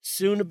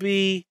 soon to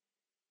be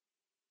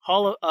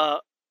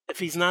if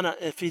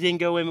he didn't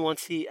go in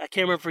once I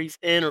can't remember if he's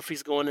in or if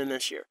he's going in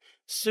this year.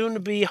 Soon to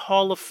be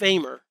Hall of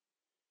Famer.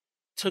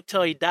 Took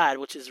till he died,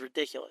 which is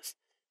ridiculous.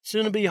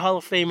 Soon to be Hall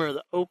of Famer of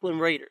the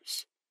Oakland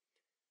Raiders.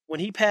 When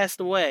he passed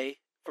away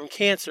from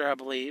cancer, I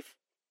believe,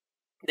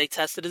 they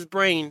tested his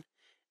brain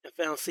and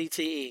found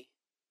CTE.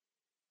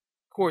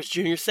 Of course,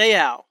 Junior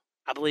Seau,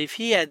 I believe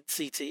he had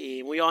CTE,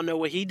 and we all know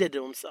what he did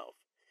to himself.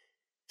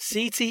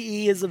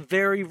 CTE is a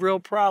very real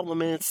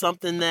problem, and it's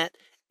something that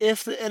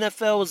if the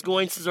NFL is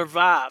going to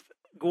survive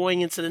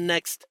going into the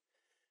next,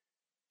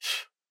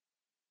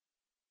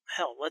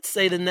 hell, let's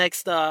say the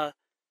next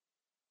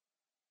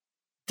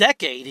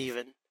decade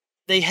even,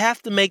 they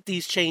have to make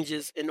these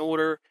changes in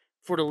order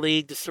for the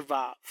league to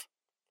survive.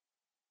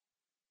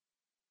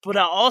 But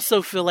I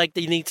also feel like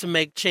they need to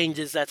make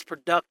changes that's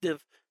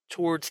productive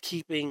towards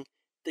keeping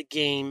the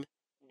game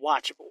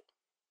watchable.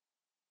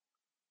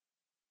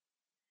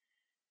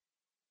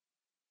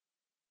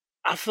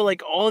 I feel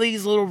like all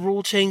these little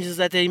rule changes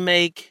that they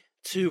make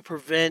to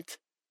prevent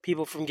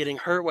people from getting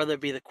hurt, whether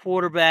it be the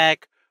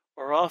quarterback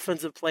or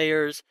offensive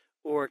players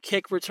or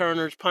kick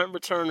returners, punt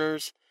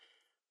returners,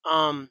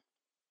 to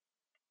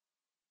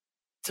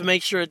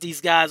make sure that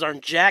these guys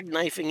aren't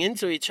jackknifing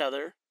into each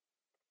other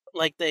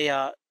like they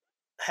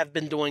have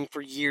been doing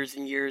for years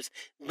and years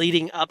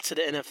leading up to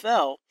the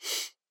NFL.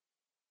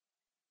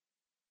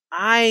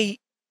 I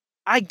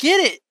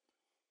get it.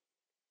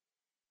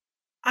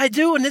 I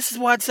do, and this is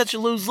why it's such a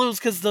lose-lose,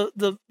 because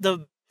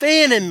the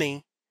fan in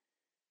me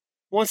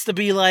wants to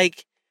be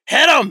like,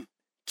 hit him,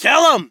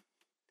 kill him,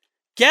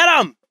 get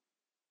him.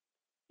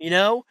 You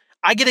know?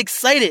 I get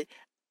excited.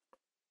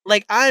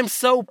 Like, I'm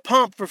so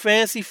pumped for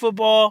fantasy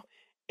football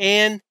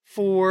and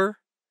for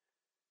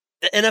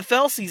the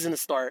NFL season to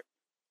start.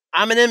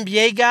 I'm an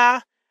NBA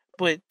guy,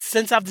 but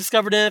since I've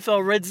discovered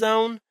NFL Red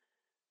Zone,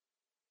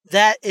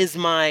 that is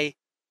my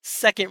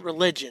second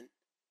religion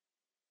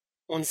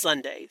on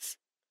Sundays.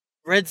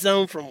 Red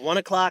Zone from 1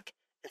 o'clock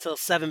until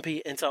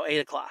 8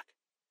 o'clock.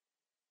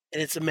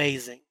 And it's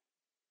amazing.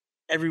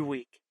 Every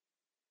week.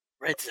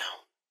 Red Zone.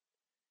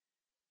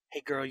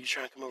 Hey girl, you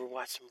trying to come over and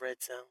watch some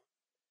Red Zone?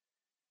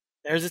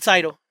 There's the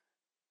title.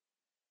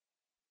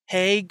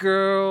 Hey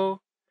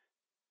girl,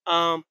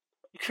 you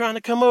trying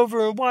to come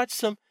over and watch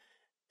some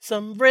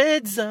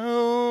Red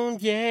Zone?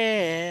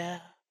 Yeah.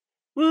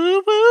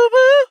 Woo, woo,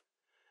 woo.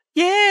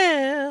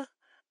 Yeah.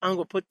 I'm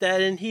going to put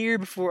that in here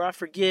before I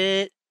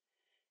forget.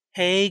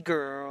 Hey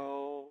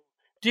girl,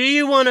 do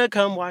you want to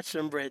come watch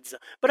some Red Zone?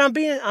 But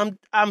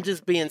I'm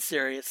just being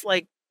serious.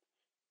 Like,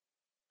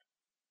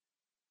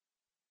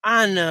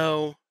 I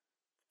know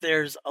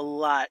there's a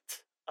lot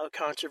of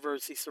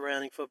controversy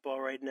surrounding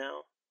football right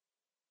now.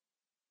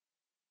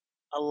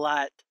 A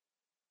lot.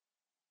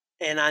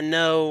 And I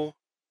know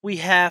we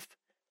have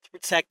to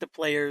protect the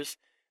players.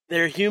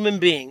 They're human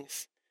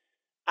beings.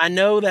 I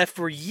know that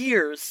for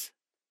years,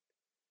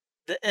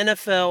 the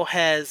NFL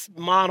has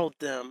modeled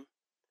them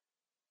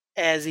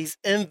as these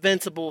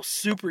invincible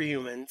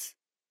superhumans,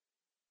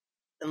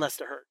 unless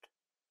they're hurt,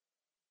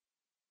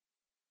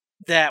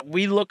 that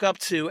we look up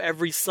to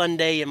every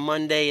Sunday and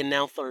Monday and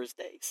now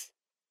Thursdays.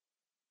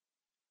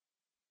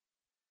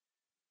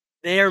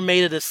 They are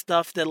made of the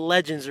stuff that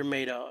legends are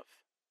made of.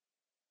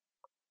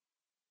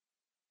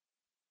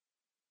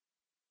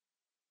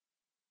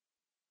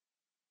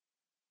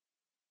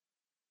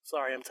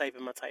 Sorry, I'm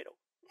typing my title.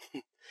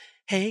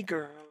 Hey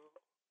girl,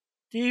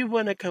 do you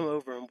want to come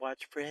over and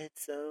watch Red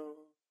Zone?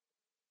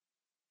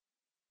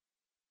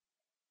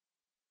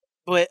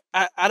 But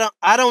I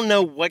don't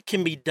know what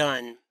can be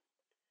done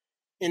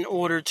in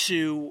order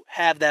to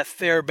have that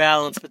fair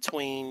balance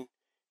between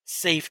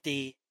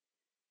safety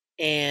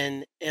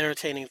and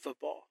entertaining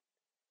football.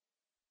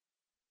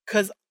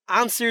 Because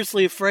I'm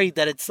seriously afraid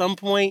that at some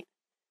point,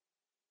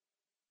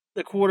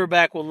 the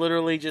quarterback will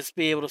literally just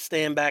be able to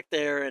stand back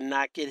there and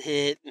not get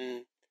hit,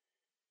 and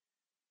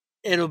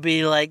it'll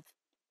be like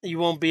you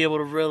won't be able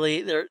to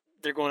really. They're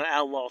going to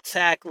outlaw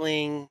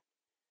tackling,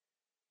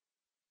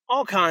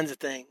 all kinds of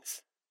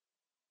things.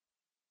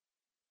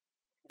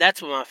 That's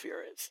what my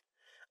fear is.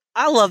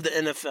 I love the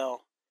NFL,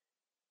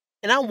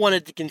 and I want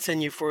it to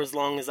continue for as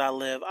long as I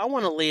live. I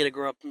want Aaliyah to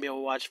grow up and be able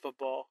to watch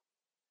football.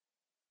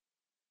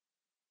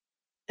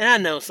 And I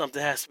know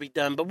something has to be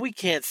done, but we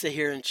can't sit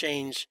here and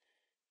change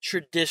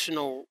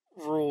traditional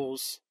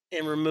rules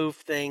and remove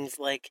things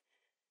like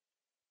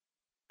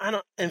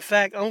in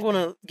fact, I'm going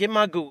to get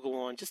my Google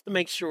on just to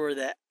make sure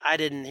that I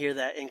didn't hear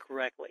that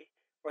incorrectly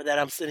or that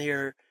I'm sitting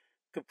here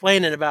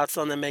complaining about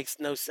something that makes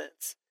no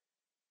sense.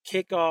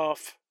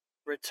 Kickoff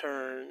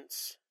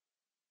returns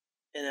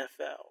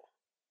NFL.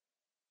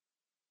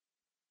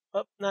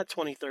 Oh, not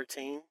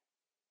 2013.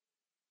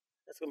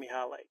 That's going to be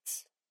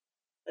highlights.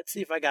 Let's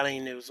see if I got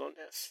any news on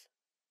this.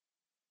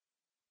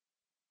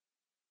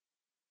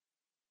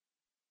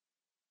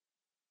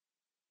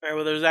 All right,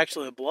 well, there's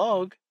actually a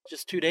blog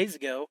just 2 days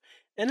ago.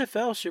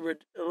 NFL should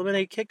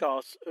eliminate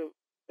kickoffs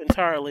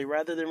entirely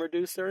rather than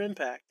reduce their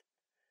impact.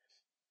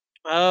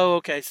 Oh,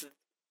 okay.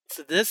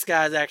 So this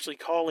guy's actually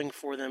calling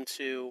for them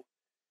to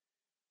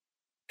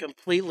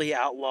completely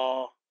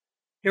outlaw.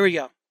 Here we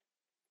go.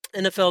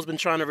 NFL's been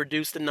trying to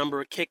reduce the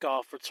number of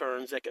kickoff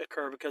returns that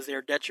occur because they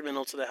are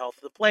detrimental to the health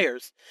of the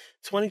players.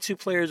 22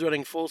 players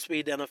running full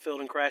speed down the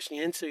field and crashing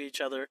into each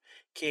other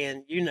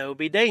can,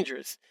 be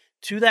dangerous.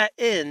 To that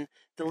end,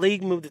 the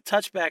league moved the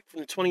touchback from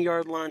the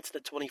 20-yard line to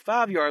the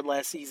 25-yard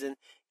last season,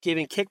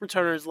 giving kick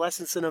returners less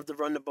incentive to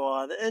run the ball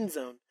out of the end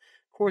zone.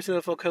 Of course,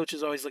 NFL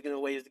coaches are always looking at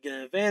ways to get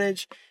an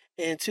advantage,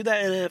 and to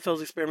that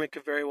NFL's experiment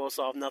could very well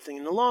solve nothing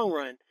in the long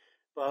run.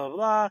 Blah, blah,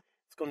 blah.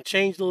 It's going to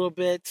change a little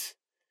bit.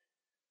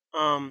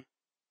 Let's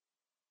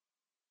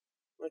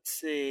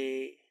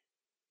see.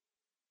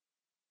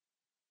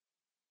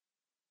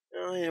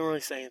 No, they didn't really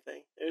say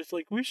anything. It's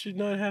like, we should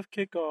not have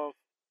kickoff.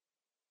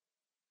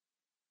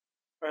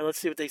 All right, let's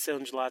see what they said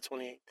on July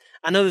 28th.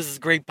 I know this is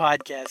great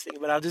podcasting,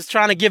 but I'm just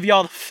trying to give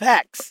y'all the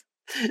facts.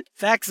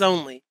 Facts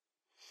only.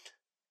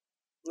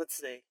 Let's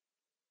see.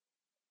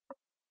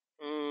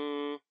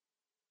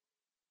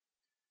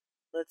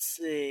 Let's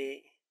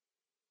see.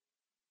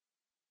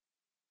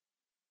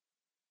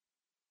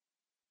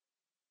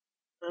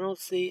 I don't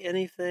see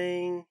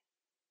anything.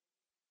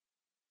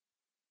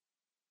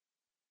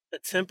 A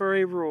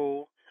temporary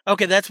rule.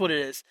 Okay, that's what it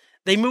is.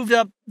 They moved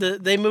up the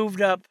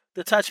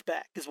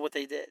touchback is what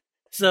they did.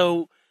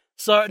 So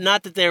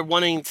not that they're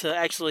wanting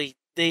to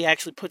they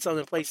actually put something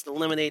in place to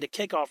eliminate a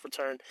kickoff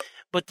return,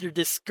 but they're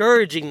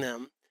discouraging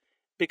them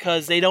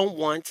because they don't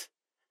want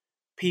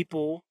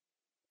people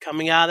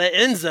coming out of the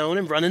end zone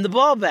and running the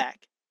ball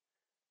back.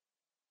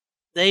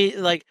 They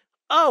like,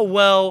 oh,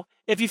 well,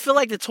 if you feel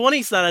like the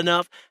 20's not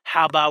enough,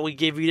 how about we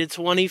give you the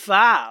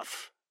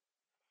 25?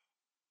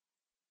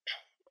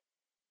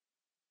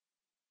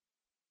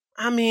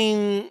 I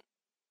mean,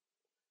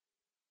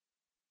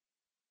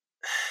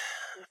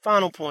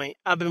 final point.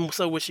 I've been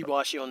so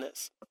wishy-washy on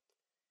this.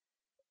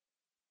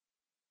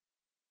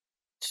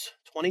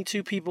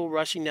 22 people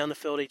rushing down the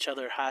field at each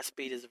other at high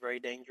speed is very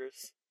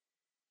dangerous.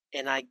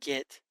 And I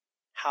get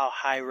how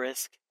high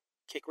risk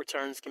kick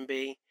returns can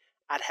be.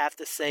 I'd have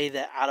to say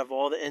that out of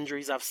all the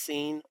injuries I've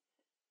seen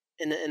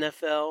in the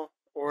NFL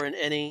or in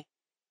any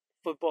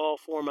football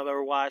form I've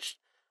ever watched,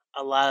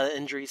 a lot of the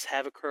injuries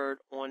have occurred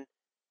on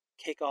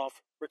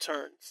kickoff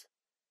returns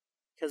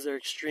because they're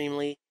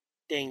extremely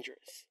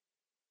dangerous.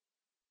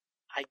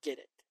 I get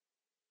it.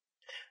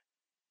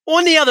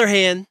 On the other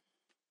hand,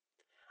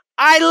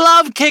 I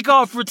love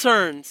kickoff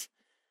returns.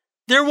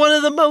 They're one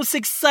of the most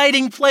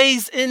exciting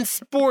plays in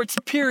sports,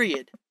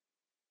 period.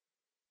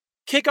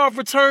 Kickoff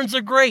returns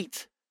are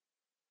great.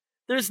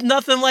 There's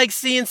nothing like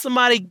seeing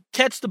somebody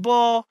catch the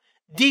ball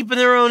deep in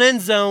their own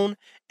end zone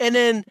and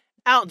then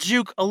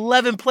out-juke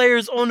 11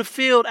 players on the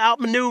field,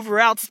 out-maneuver,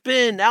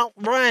 out-spin,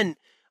 out-run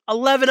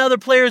 11 other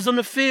players on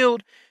the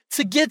field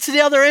to get to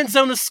the other end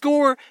zone to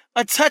score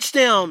a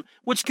touchdown,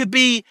 which could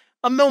be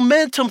a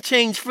momentum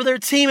change for their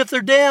team if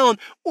they're down,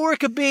 or it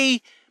could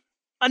be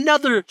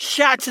another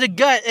shot to the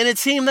gut and a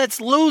team that's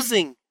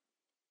losing.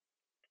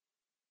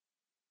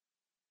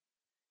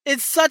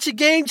 It's such a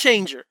game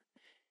changer.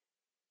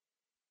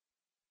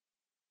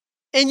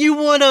 And you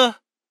want to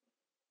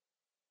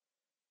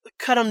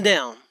cut them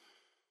down.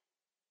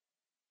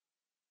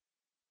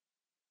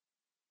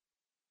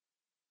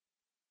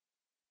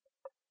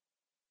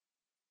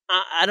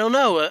 I don't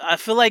know. I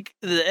feel like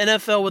the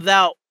NFL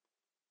without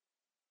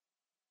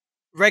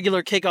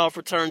regular kickoff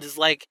returns is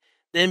like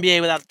the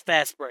NBA without the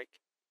fast break.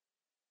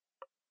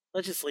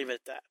 Let's just leave it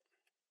at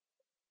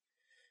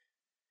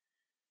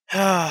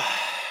that.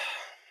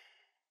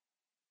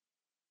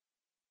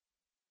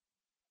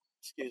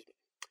 Excuse me.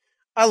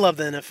 I love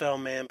the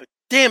NFL, man, but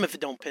damn if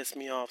it don't piss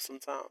me off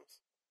sometimes.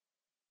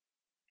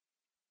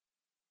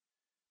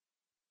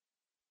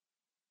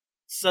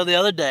 So the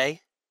other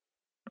day,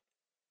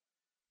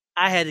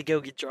 I had to go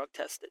get drug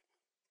tested.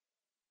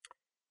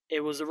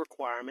 It was a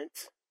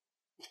requirement.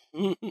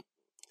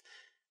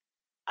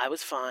 I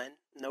was fine.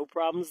 No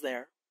problems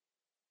there.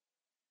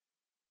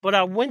 But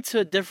I went to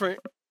a different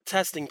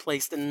testing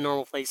place than the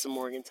normal place in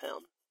Morgantown.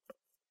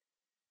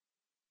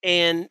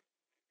 And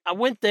I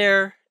went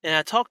there and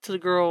I talked to the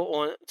girl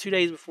on 2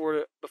 days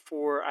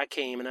before I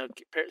came, and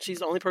she's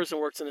the only person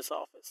who works in this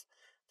office.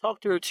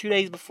 Talked to her 2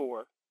 days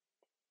before,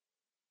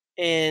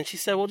 and she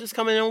said, "Well, just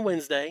come in on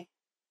Wednesday,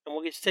 and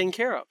we'll get you taken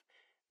care of."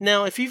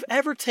 Now, if you've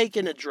ever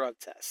taken a drug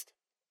test,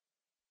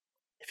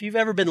 if you've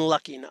ever been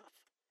lucky enough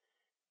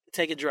to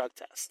take a drug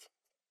test,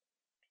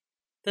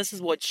 this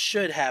is what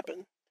should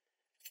happen.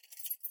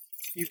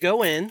 You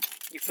go in,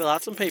 you fill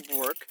out some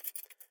paperwork.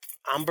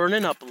 I'm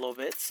burning up a little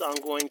bit, so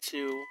I'm going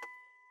to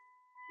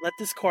let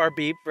this car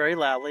beep very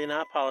loudly, and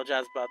I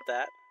apologize about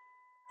that,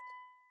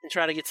 and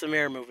try to get some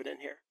air moving in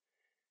here.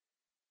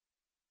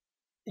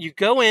 You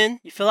go in,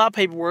 you fill out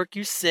paperwork,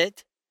 you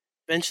sit.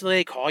 Eventually,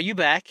 they call you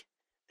back.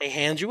 They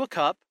hand you a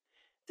cup.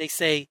 They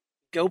say,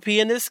 go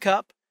pee in this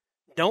cup.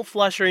 Don't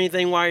flush or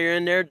anything while you're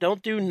in there.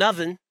 Don't do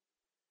nothing.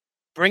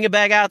 Bring it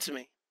back out to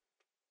me.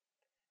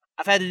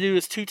 I've had to do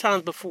this 2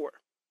 times before.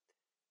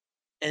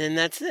 And then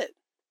that's it.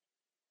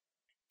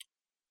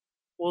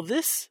 Well,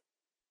 this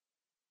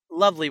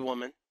lovely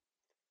woman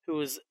who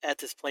was at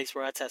this place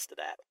where I tested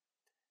at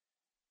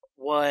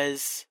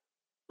was,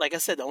 like I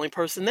said, the only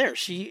person there.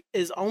 She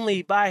is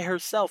only by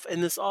herself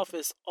in this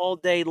office all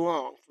day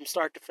long from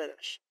start to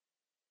finish.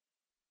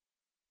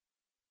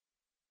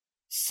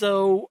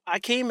 So I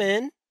came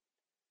in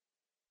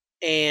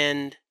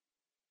and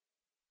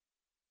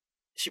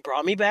she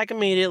brought me back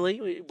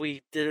immediately.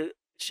 We did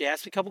She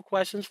asked me a couple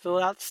questions,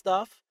 filled out the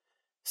stuff,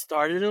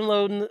 started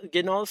unloading,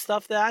 getting all the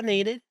stuff that I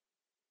needed.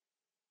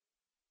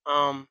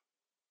 And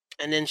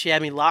then she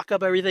had me lock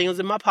up everything that was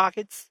in my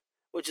pockets,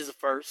 which is a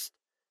first.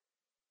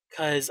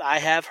 Because I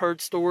have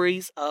heard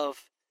stories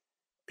of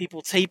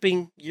people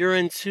taping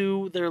urine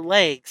to their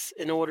legs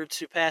in order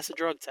to pass a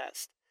drug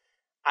test.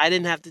 I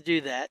didn't have to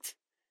do that.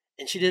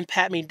 And she didn't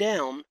pat me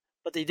down,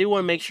 but they do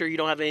want to make sure you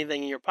don't have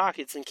anything in your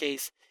pockets in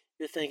case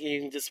you're thinking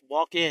you can just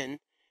walk in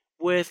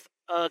with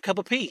a cup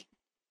of pee.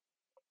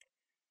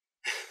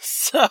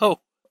 So,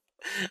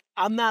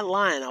 I'm not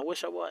lying. I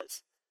wish I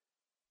was.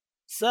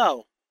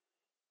 So,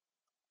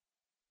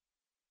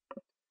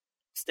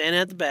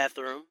 standing at the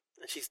bathroom,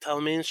 and she's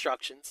telling me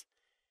instructions.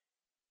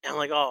 And I'm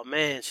like, oh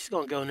man, she's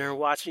going to go in there and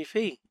watch me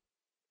pee.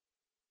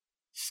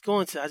 She's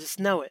going to. I just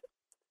know it.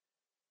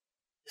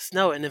 Just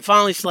know it. And then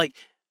finally she's like,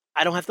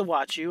 I don't have to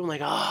watch you. I'm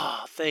like,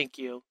 oh, thank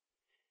you.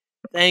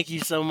 Thank you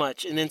so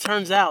much. And then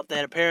turns out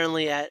that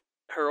apparently at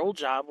her old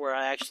job where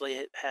I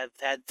actually have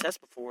had tests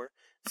before,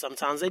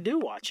 sometimes they do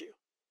watch you,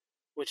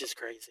 which is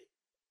crazy.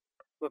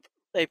 But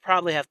they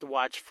probably have to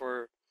watch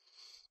for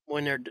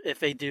when if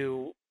they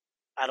do,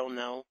 I don't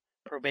know,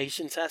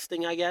 probation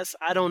testing, I guess.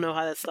 I don't know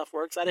how that stuff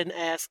works. I didn't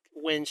ask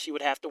when she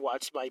would have to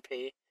watch my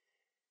pee.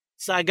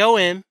 So I go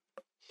in,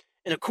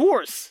 and of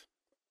course,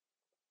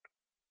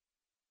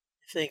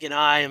 thinking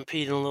I am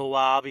peed in a little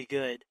while, I'll be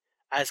good.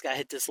 I just got to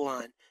hit this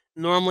line.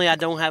 Normally, I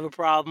don't have a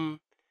problem.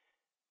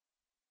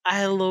 I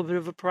had a little bit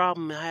of a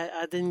problem.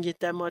 I didn't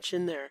get that much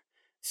in there.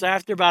 So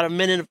after about a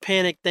minute of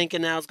panic,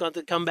 thinking I was going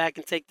to come back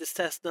and take this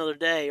test another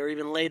day or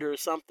even later or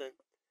something,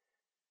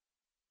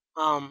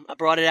 I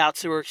brought it out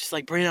to her. She's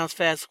like, bring it out as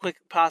fast as quick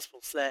as possible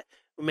so that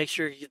we make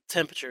sure you get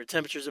temperature.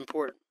 Temperature is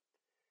important.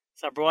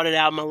 So I brought it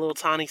out, my little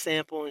tiny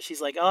sample, and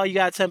she's like, oh, you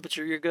got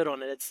temperature. You're good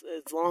on it. It's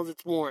as long as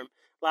it's warm.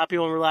 A lot of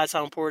people don't realize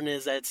how important it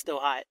is that it's still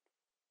hot.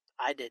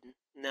 I didn't.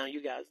 Now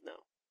you guys know.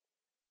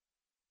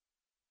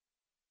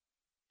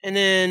 And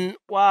then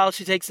while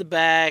she takes it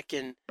back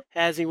and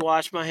has me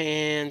wash my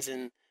hands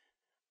and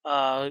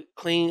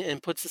clean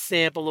and puts the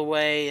sample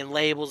away and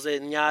labels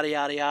it and yada,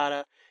 yada,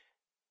 yada,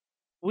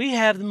 we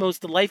have the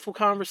most delightful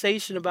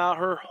conversation about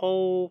her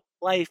whole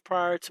life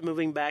prior to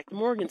moving back to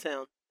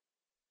Morgantown.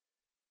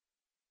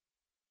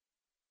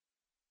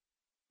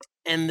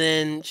 And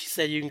then she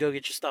said, you can go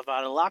get your stuff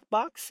out of the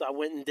lockbox. So I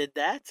went and did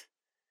that.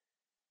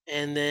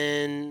 And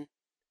then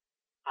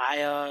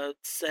I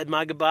said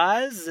my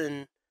goodbyes,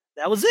 and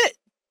that was it.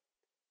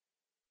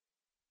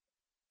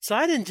 So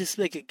I didn't just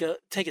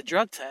take a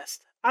drug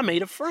test. I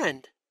made a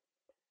friend.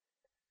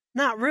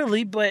 Not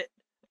really, but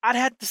I'd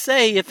have to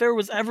say, if there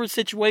was ever a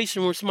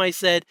situation where somebody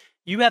said,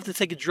 you have to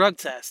take a drug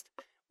test,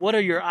 what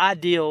are your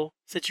ideal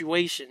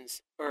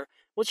situations? Or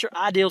what's your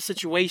ideal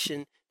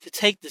situation to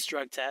take this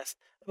drug test?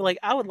 Like,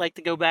 I would like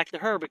to go back to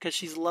her because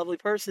she's a lovely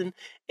person,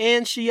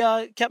 and she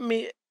kept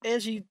me,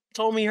 and she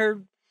told me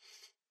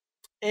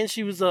and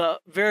she was a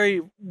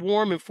very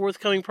warm and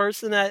forthcoming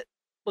person that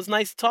was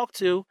nice to talk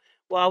to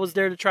while I was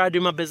there to try to do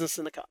my business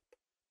in the cup.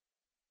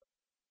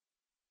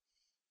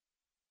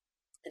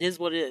 It is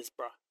what it is,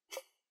 bro.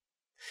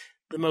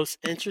 The most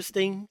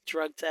interesting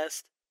drug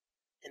test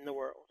in the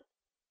world.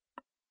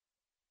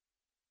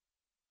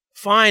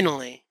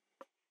 Finally,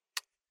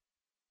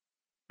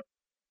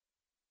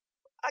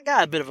 I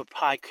got a bit of a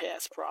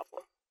podcast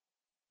problem.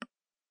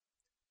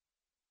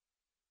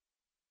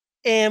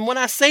 And when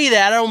I say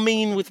that, I don't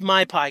mean with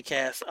my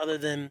podcast, other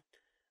than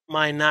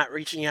my not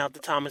reaching out to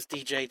Thomas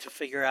DJ to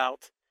figure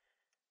out,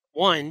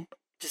 one,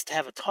 just to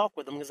have a talk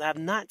with him, because I have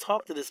not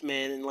talked to this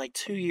man in like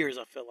 2 years,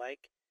 I feel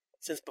like,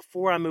 since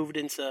before I moved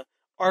into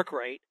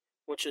Arkwright,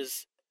 which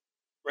is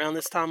around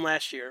this time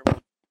last year,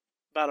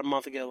 about a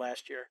month ago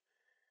last year,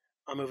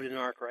 I moved into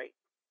Arkwright.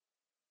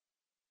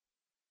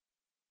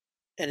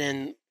 And then,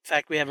 in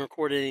fact, we haven't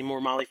recorded any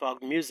more Molly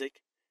Fogg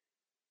music.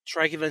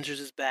 Strike Adventures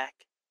is back.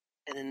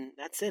 And then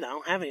that's it. I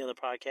don't have any other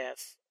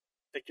podcasts.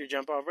 Victor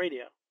Jump Off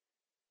Radio.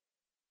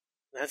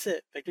 That's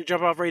it. Victor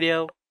Jump Off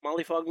Radio,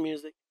 Molly Fogg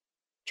Music,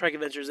 Trek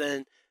Adventures,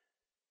 and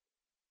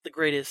the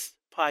greatest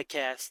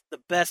podcast, the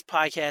best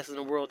podcast in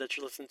the world that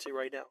you're listening to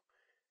right now.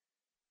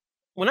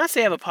 When I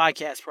say I have a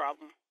podcast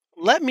problem,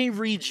 let me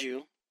read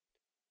you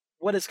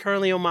what is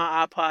currently on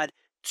my iPod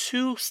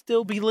to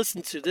still be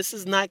listened to. This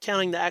is not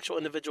counting the actual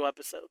individual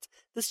episodes.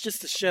 This is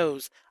just the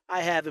shows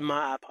I have in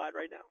my iPod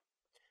right now.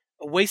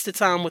 A Waste of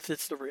Time with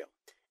It's the Real.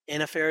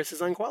 Anna Faris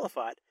is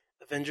Unqualified.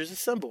 Avengers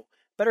Assemble.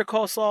 Better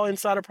Call Saul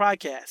Insider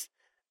Podcast.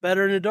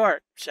 Better in the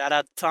Dark. Shout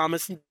out to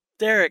Thomas and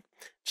Derek.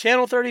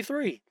 Channel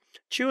 33.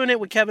 Chewing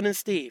It with Kevin and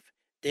Steve.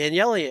 Dan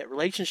Elliott.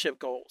 Relationship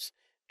Goals.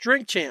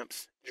 Drink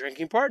Champs.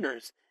 Drinking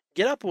Partners.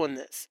 Get Up on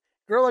This.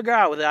 Girl or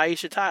Guy with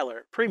Aisha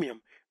Tyler.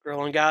 Premium.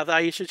 Girl and Guy with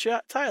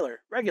Aisha Tyler.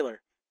 Regular.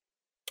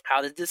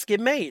 How Did This Get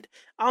Made?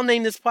 I'll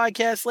name this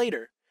podcast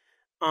later.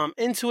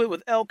 Into It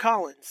with L.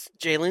 Collins.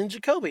 Jalen and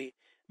Jacoby.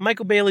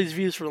 Michael Bailey's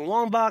Views from the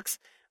Long Box,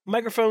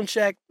 Microphone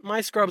Check,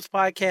 My Scrubs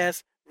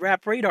Podcast,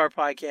 Rap Radar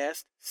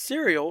Podcast,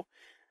 Serial,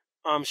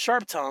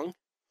 Sharp Tongue,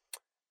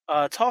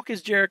 Talk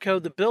is Jericho,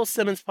 the Bill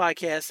Simmons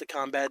podcast, the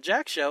Combat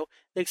Jack Show,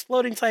 the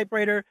Exploding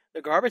Typewriter,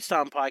 the Garbage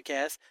Time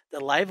podcast, the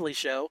Lively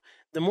Show,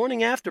 the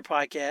Morning After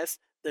podcast,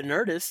 the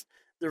Nerdist,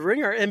 the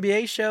Ringer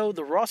NBA Show,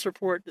 the Ross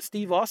Report, the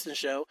Steve Austin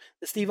Show,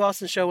 the Steve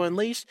Austin Show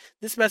Unleashed.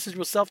 This message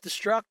will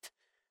self-destruct.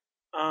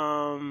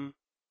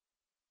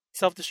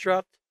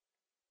 Self-destruct.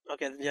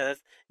 Okay, yeah,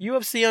 that's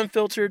UFC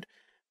Unfiltered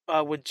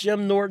with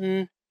Jim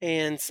Norton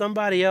and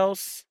somebody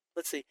else.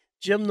 Let's see,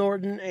 Jim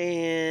Norton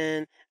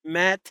and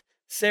Matt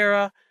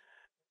Sarah.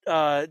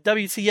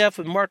 WTF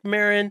with Mark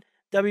Maron.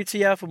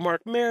 WTF with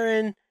Mark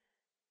Maron.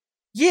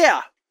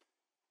 Yeah.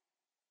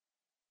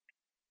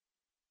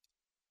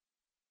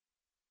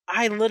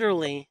 I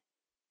literally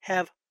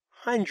have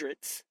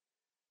hundreds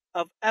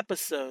of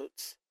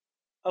episodes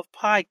of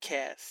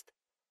podcast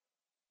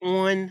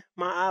on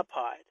my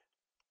iPod.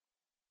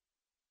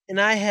 And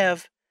I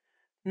have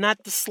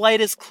not the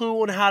slightest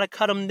clue on how to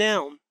cut them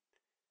down.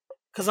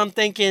 Because I'm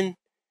thinking,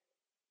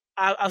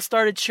 I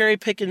started cherry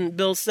picking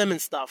Bill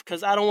Simmons stuff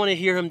because I don't want to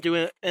hear him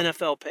do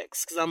NFL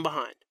picks because I'm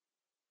behind.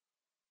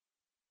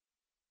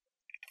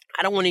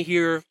 I don't want to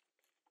hear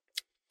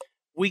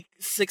week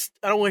 6.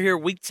 I don't want to hear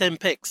week 10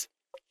 picks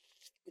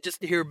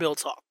just to hear Bill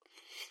talk.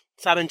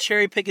 So I've been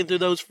cherry picking through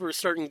those for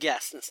certain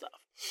guests and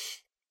stuff.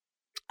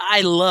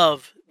 I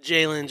love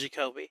Jalen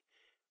Jacoby,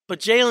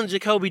 but Jalen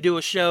Jacoby do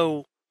a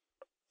show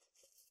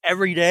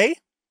every day.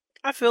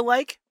 I feel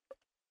like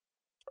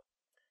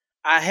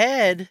I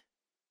had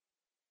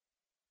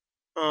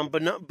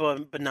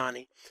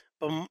Bomani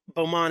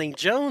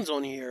Jones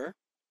on here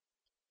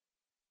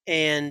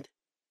and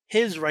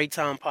his Right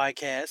Time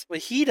podcast, but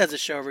he does a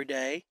show every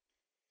day.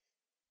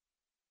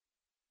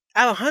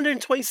 I have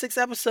 126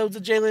 episodes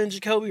of Jalen and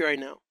Jacoby right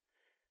now.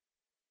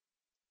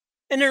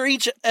 And they're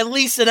each at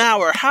least an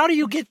hour. How do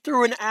you get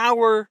through an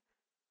hour,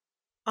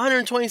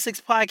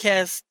 126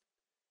 podcasts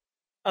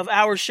of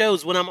hour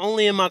shows when I'm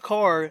only in my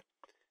car,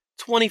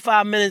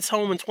 25 minutes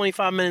home and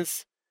 25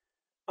 minutes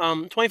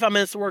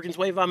to work and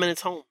 25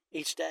 minutes home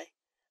each day?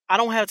 I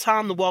don't have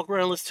time to walk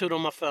around and listen to it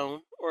on my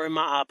phone or in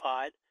my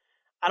iPod.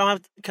 I don't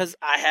have, because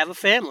I have a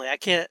family. I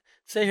can't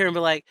sit here and be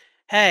like,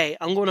 hey,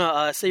 I'm going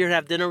to sit here and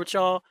have dinner with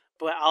y'all,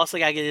 but I also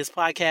got to get this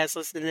podcast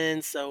listening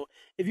in. So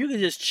if you could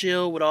just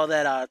chill with all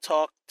that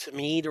talk to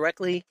me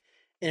directly,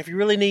 and if you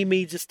really need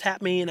me, just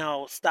tap me and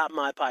I'll stop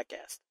my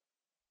podcast.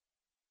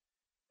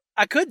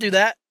 I could do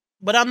that,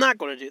 but I'm not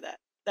going to do that.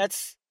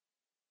 That's,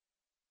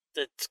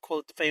 to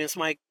quote the famous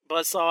Mike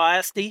Buzzsaw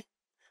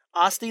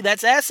Asti,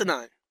 that's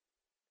asinine.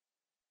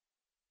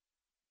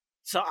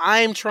 So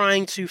I'm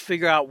trying to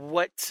figure out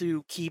what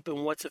to keep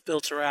and what to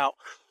filter out.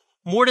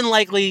 More than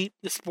likely,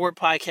 the sport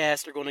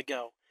podcasts are going to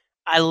go.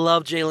 I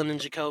love Jalen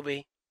and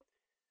Jacoby.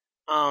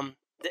 The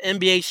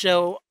NBA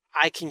show,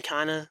 I can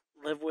kind of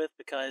live with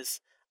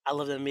because I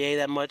love the NBA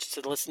that much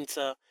to listen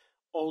to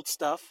old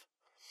stuff.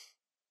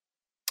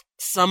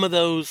 Some of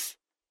those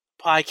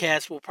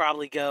podcasts will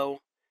probably go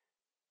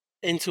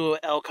into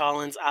Elle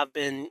Collins. I've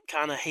been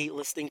kind of hate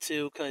listening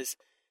to because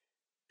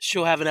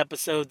she'll have an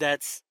episode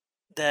that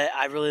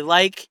I really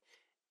like,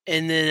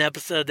 and then an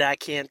episode that I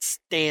can't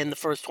stand the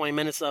first 20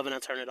 minutes of, and I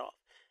turn it off.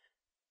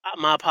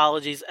 My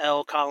apologies,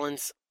 Elle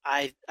Collins.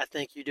 I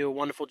think you do a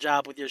wonderful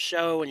job with your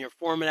show and your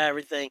format and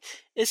everything.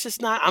 It's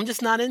just not, I'm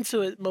just not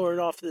into it more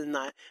often than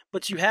not.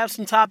 But you have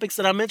some topics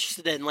that I'm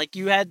interested in. Like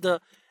you had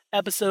the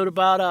episode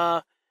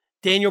about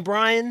Daniel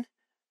Bryan,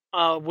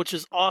 which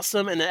is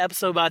awesome, and the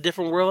episode about A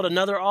Different World,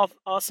 another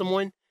awesome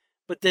one.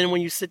 But then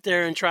when you sit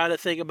there and try to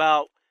think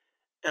about,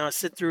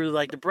 sit through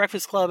like the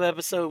Breakfast Club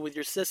episode with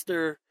your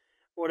sister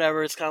or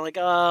whatever, it's kind of like,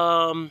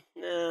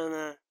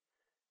 nah.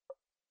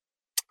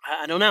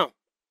 I don't know.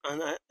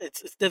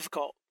 It's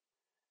difficult.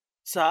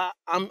 So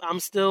I'm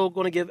still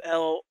going to give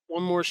Elle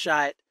one more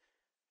shot.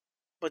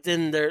 But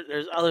then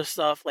there's other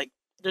stuff, like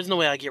there's no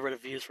way I get rid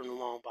of Views from the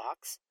Long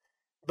Box.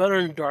 Better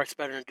in the Dark's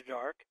better in the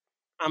dark.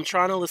 I'm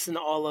trying to listen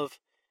to all of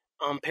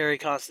Perry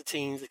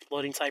Constantine's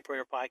Exploding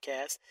Typewriter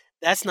podcast.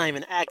 That's not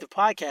even an active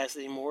podcast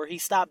anymore. He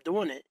stopped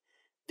doing it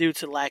due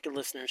to lack of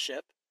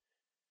listenership.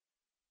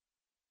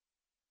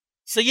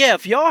 So yeah,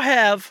 if y'all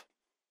have...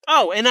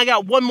 Oh, and I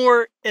got one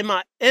more in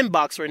my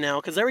inbox right now,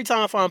 because every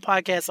time I find a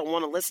podcast I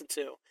want to listen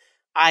to,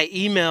 I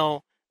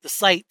email the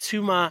site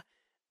to my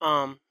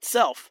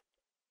self.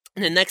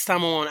 And the next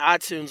time I'm on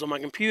iTunes on my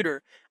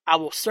computer, I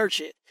will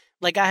search it.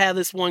 Like I have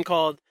this one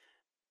called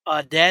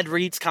Dad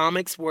Reads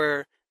Comics,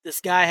 where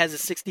this guy has a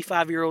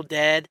 65-year-old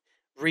dad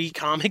read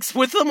comics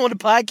with him on the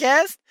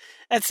podcast.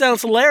 That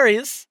sounds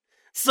hilarious.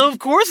 So of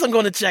course I'm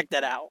going to check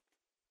that out.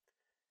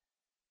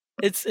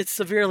 It's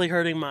severely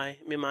hurting my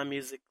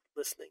music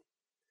listening.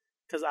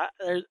 Because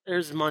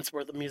there's months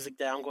worth of music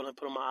that I'm going to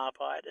put on my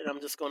iPod, and I'm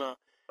just going to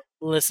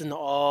listen to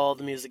all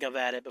the music I've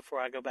added before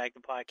I go back to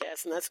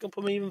podcasts, and that's going to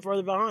put me even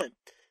further behind.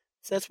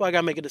 So that's why I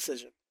got to make a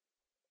decision.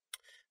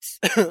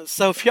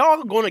 So if y'all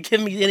are going to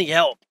give me any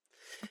help,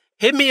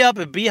 hit me up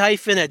at b-at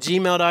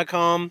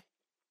gmail.com.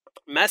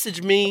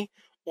 Message me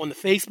on the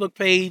Facebook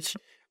page,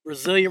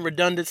 Resilient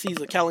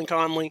Redundancies of Kellen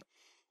Conley.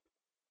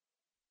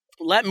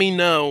 Let me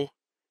know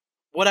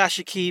what I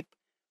should keep,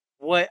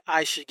 what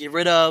I should get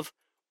rid of,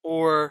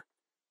 or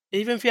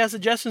even if you have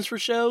suggestions for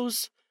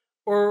shows,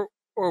 or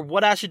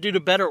what I should do to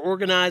better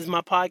organize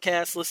my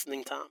podcast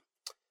listening time.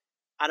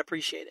 I'd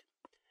appreciate it.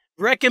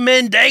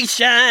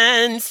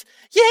 Recommendations!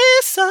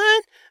 Yes,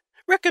 son!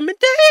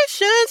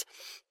 Recommendations!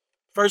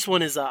 First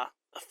one is a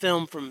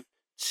film from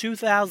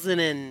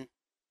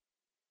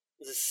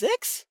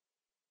 2006?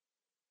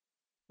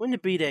 When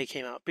did B-Day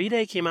came out?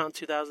 B-Day came out in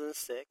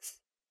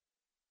 2006.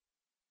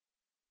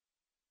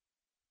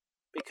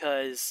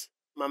 Because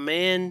my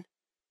man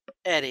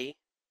Eddie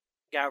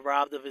got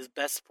robbed of his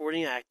Best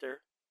Supporting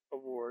Actor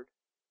award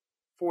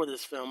for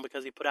this film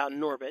because he put out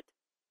Norbit,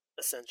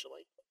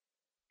 essentially.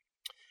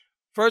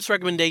 First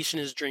recommendation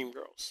is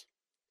Dreamgirls,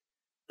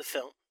 the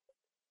film,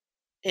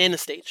 and the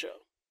stage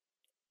show,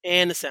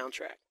 and the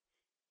soundtrack.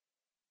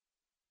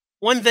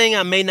 One thing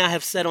I may not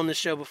have said on the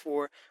show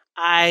before,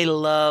 I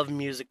love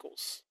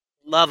musicals.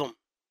 Love them.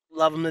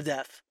 Love them to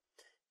death.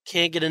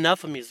 Can't get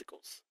enough of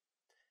musicals.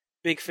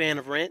 Big fan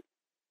of Rent.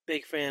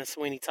 Big fan of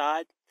Sweeney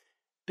Todd.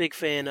 Big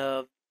fan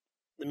of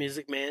The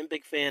Music Man.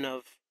 Big fan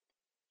of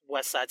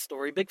West Side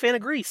Story. Big fan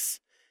of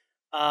Grease.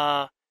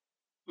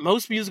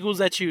 Most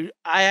musicals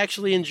I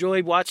actually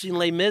enjoyed watching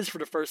Les Mis for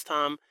the first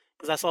time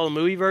because I saw the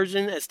movie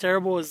version. As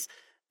terrible as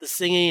the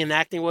singing and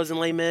acting was in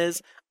Les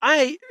Mis,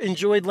 I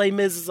enjoyed Les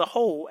Mis as a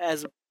whole,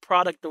 as a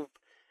product of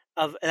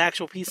an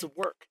actual piece of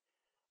work.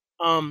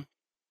 I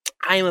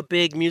am a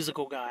big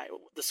musical guy.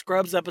 The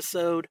Scrubs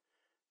episode,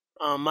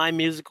 My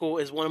Musical,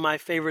 is one of my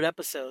favorite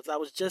episodes. I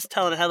was just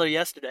telling Heather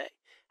yesterday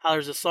how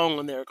there's a song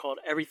on there called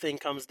Everything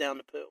Comes Down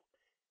to Pooh.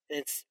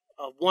 It's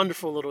a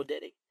wonderful little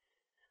ditty.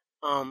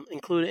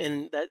 Included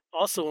in that,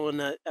 also in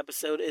the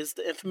episode, is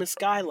the infamous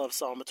Guy love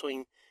song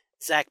between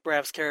Zach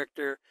Braff's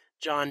character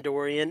John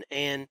Dorian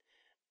and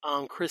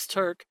Chris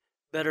Turk,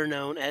 better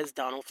known as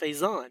Donald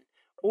Faison.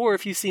 Or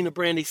if you've seen the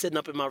Brandy Sitting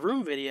Up in My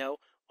Room video,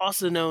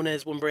 also known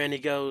as when Brandy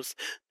goes,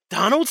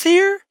 "Donald's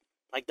here?"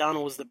 Like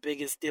Donald was the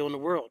biggest deal in the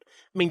world.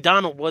 I mean,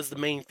 Donald was the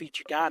main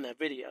featured guy in that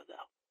video,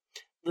 though.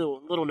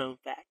 Little known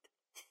fact.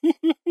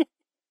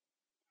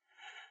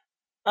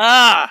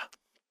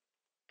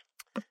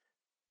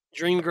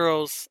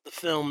 Dreamgirls, the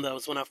film, though,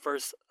 is when I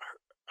first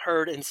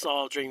heard and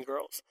saw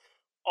Dreamgirls.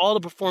 All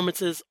the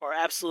performances are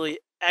absolutely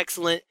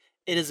excellent.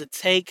 It is a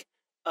take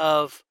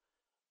of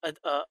a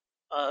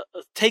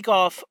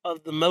takeoff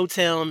of the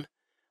Motown,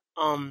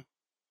 of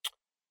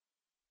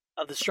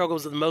the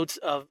struggles of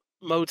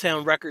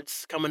Motown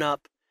Records coming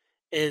up.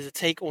 It is a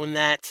take on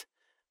that,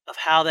 of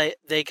how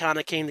they kind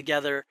of came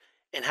together,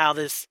 and how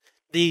this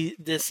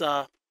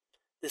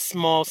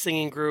small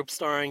singing group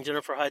starring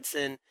Jennifer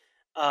Hudson,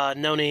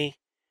 Noni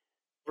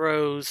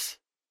Rose,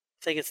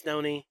 I think it's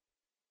Noni,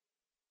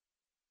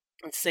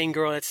 and the same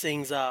girl that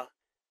sings,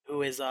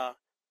 who is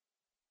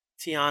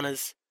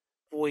Tiana's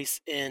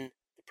voice in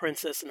The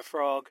Princess and the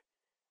Frog,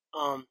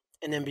 and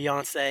then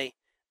Beyonce.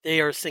 They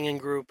are a singing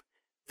group.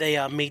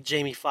 They meet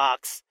Jamie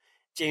Foxx.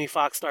 Jamie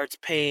Foxx starts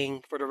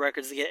paying for the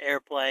records to get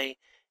airplay,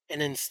 and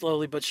then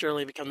slowly but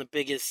surely become the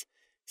biggest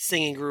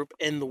singing group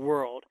in the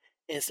world.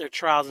 And it's their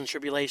trials and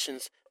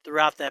tribulations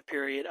throughout that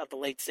period of the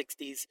late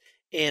 60s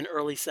and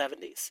early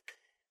 70s,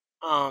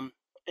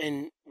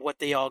 and what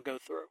they all go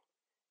through.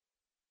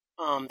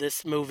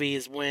 This movie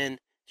is when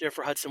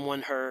Jennifer Hudson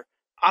won her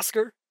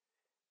Oscar,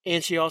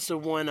 and she also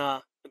won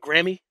a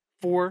Grammy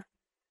for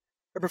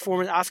her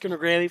performance, Oscar and a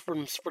Grammy for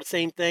the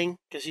same thing,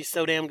 because she's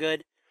so damn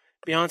good.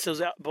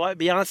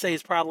 Beyonce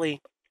is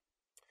probably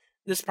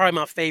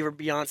my favorite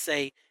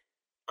Beyonce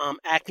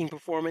acting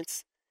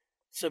performance,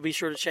 so be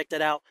sure to check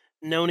that out.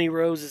 Noni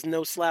Rose is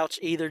no slouch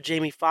either.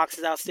 Jamie Foxx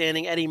is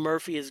outstanding. Eddie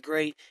Murphy is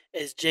great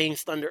as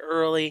James Thunder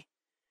Early.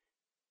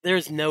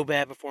 There's no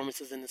bad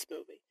performances in this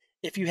movie.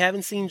 If you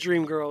haven't seen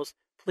Dreamgirls,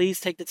 please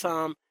take the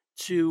time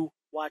to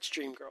watch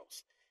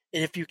Dreamgirls.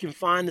 And if you can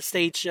find the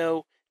stage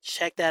show,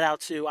 check that out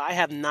too. I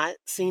have not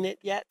seen it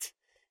yet.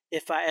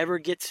 If I ever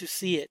get to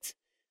see it,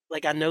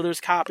 like, I know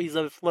there's copies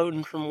of it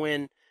floating from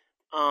when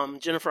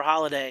Jennifer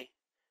Holliday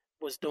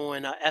was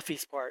doing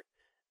Effie's part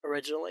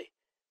originally.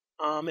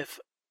 If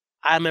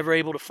I'm ever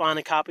able to find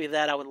a copy of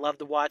that, I would love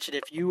to watch it.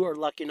 If you are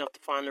lucky enough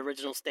to find the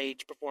original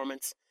stage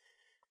performance,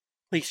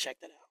 please check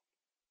that out.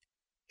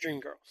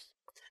 Dreamgirls.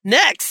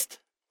 Next,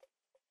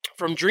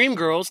 from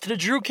Dreamgirls to the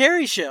Drew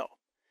Carey Show.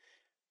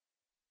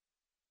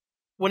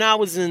 When I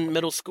was in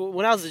middle school,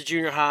 when I was in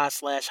junior high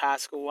 / high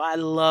school, I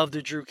loved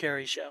the Drew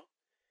Carey Show.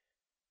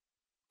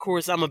 Of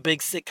course, I'm a big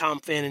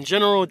sitcom fan in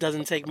general. It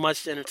doesn't take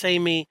much to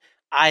entertain me.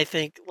 I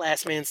think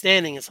Last Man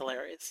Standing is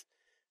hilarious.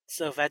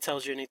 So if that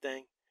tells you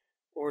anything.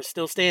 Or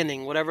Still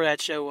Standing, whatever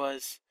that show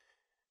was.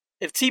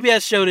 If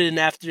TBS showed it in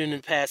the afternoon in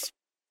the past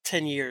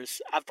 10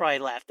 years, I've probably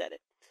laughed at it.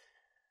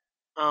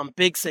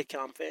 Big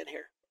sitcom fan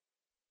here.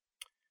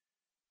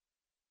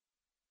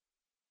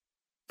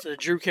 So the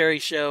Drew Carey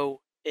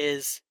Show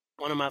is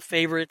one of my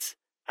favorites.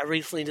 I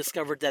recently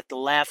discovered that the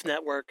Laugh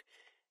Network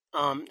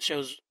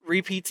shows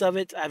repeats of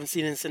it. I haven't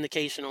seen it in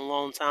syndication in a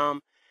long time.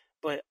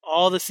 But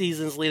all the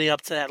seasons leading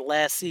up to that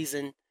last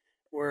season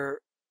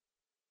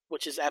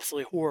which is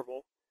absolutely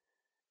horrible,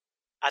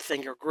 I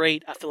think are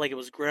great. I feel like it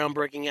was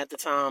groundbreaking at the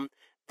time.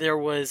 There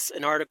was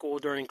an article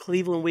during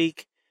Cleveland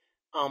Week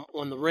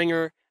on The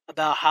Ringer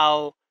about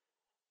how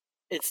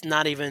it's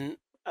not even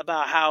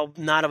about how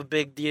not a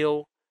big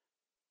deal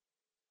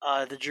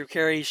the Drew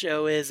Carey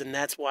show is, and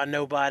that's why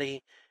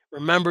nobody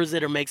remembers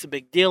it or makes a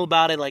big deal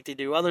about it like they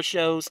do other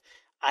shows.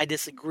 I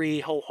disagree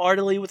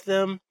wholeheartedly with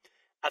them.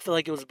 I feel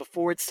like it was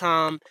before its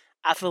time.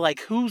 I feel like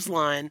Whose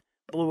Line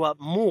blew up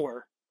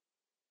more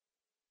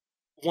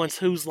once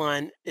Whose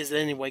Line is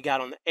anyway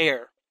got on the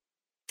air,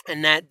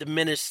 and that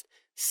diminished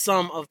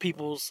some of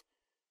people's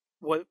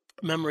what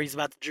memories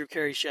about the Drew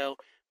Carey show.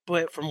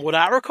 But from what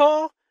I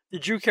recall, the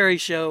Drew Carey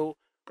show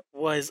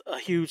was a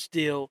huge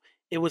deal.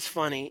 It was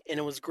funny and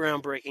it was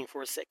groundbreaking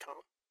for a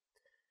sitcom.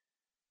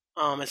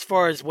 As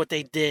far as what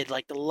they did,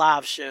 like the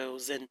live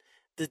shows and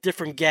the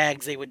different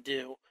gags they would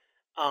do,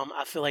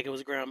 I feel like it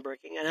was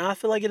groundbreaking, and I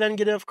feel like it doesn't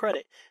get enough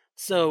credit.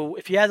 So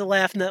if you have the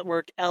Laugh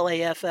Network,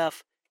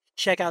 LAFF,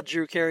 check out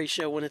Drew Carey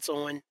show when it's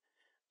on.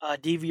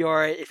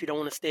 DVR it if you don't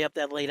want to stay up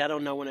that late. I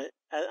don't know when it.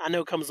 I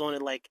know it comes on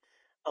at like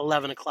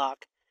 11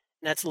 o'clock,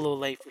 and that's a little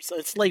late for. So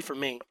it's late for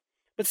me,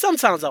 but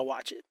sometimes I'll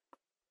watch it.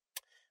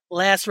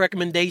 Last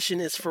recommendation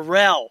is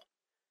Pharrell.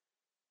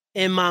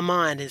 In My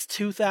Mind, his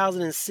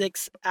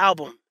 2006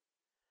 album.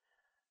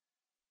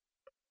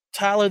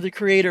 Tyler, the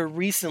Creator,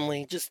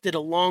 recently just did a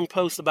long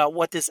post about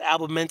what this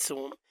album meant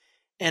to him,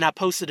 and I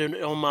posted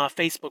it on my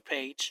Facebook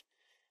page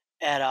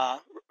at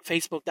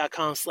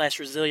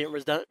facebook.com/resilient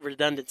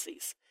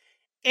redundancies.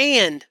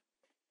 And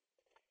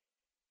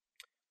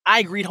I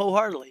agreed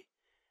wholeheartedly.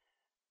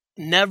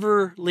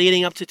 Never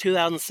leading up to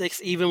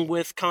 2006, even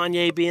with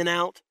Kanye being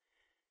out,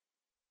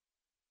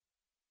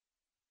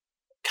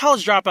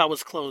 College Dropout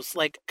was close.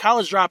 Like,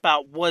 College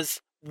Dropout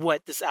was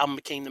what this album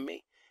became to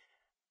me.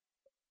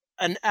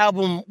 An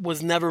album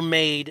was never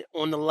made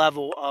on the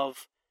level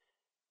of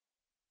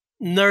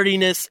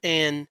nerdiness,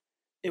 and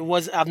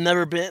I've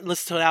never been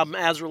listened to an album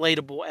as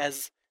relatable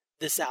as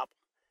this album.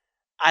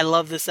 I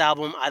love this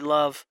album. I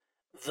love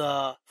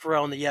the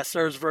Pharrell and the Yes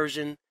Sirs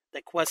version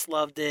that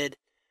Questlove did.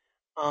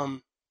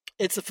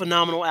 It's a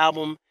phenomenal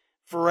album.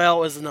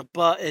 Pharrell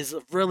is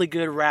a really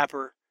good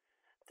rapper,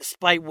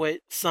 despite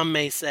what some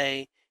may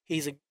say.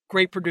 He's a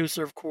great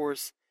producer, of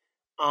course.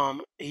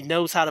 He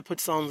knows how to put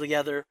songs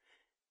together.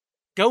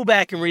 Go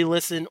back and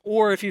re-listen,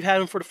 or if you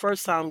have him for the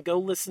first time, go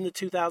listen to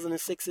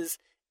 2006's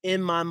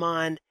In My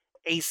Mind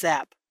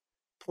ASAP.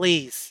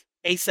 Please.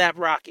 ASAP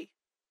Rocky.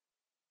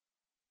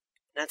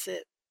 That's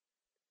it.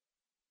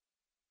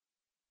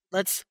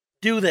 Let's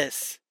do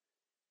this.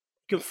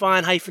 You can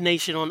find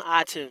Hyphenation on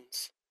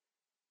iTunes.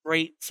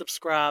 Rate,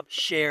 subscribe,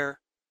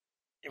 share,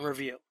 and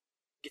review.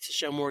 Gets the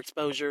show more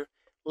exposure.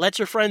 Let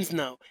your friends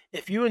know.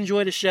 If you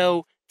enjoy the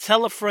show,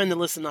 tell a friend to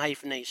listen to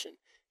Hyphenation.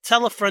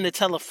 Tell a friend to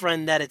tell a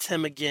friend that it's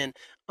him again.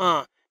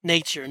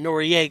 Nature,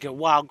 Noriega,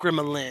 Wild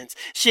Gremlins,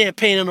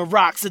 Champagne on the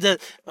Rocks.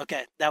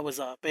 Okay, that was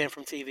a Band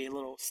from TV, a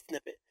little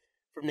snippet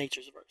from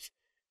Nature's Verse.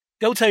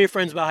 Go tell your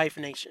friends about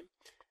Hyphenation.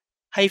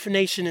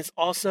 Hyphenation is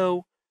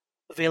also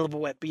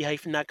available at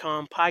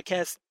b-hyphen.com,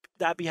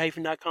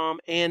 podcast.b-hyphen.com,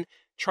 and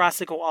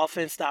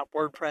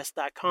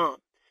tricycleoffense.wordpress.com.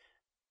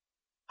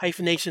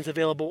 Hyphenation is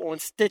available on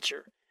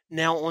Stitcher,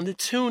 now on the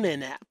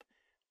TuneIn app,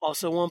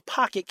 also on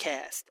Pocket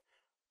Cast.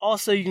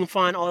 Also, you can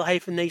find all the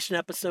Hyphenation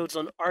episodes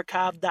on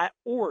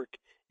archive.org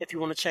if you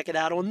want to check it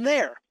out on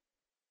there.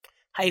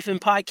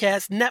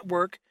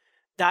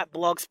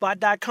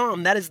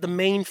 Podcastnetwork.blogspot.com. That is the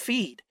main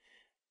feed.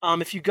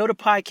 If you go to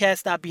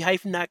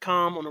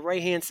podcast.b-hyphen.com, on the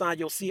right-hand side,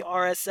 you'll see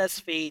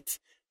RSS feeds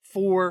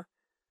for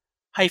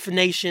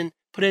Hyphenation.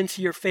 Put it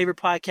into your favorite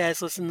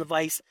podcast listening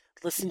device.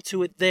 Listen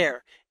to it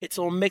there. It's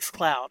on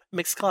Mixcloud,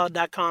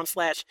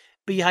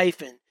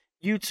 mixcloud.com/b-hyphen.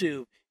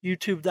 YouTube,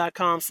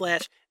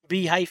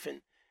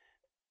 youtube.com/b-hyphen.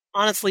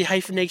 Honestly,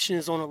 Hyphenation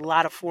is on a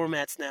lot of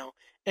formats now.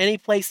 Any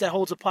place that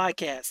holds a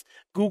podcast.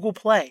 Google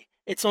Play.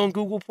 It's on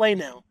Google Play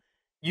now.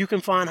 You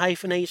can find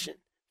Hyphenation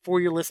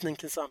for your listening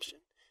consumption.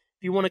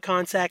 If you want to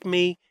contact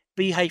me,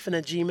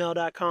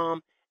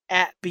 b-hyphen@gmail.com,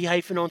 at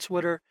b-hyphen on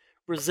Twitter,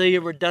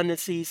 Resilient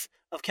Redundancies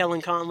of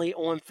Kellen Conley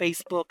on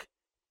Facebook.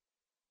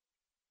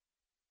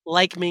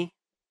 Like me.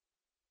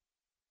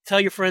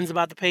 Tell your friends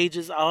about the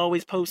pages. I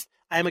always post.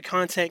 I am a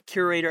content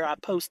curator. I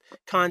post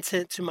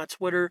content to my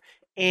Twitter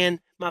and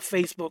my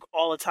Facebook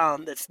all the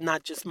time. That's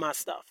not just my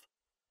stuff.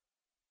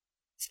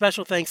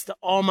 Special thanks to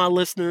all my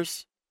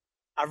listeners.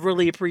 I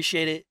really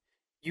appreciate it.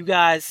 You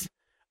guys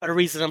are the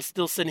reason I'm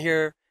still sitting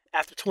here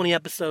after 20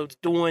 episodes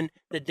doing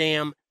the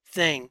damn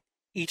thing.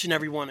 Each and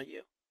every one of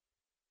you.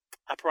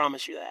 I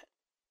promise you that.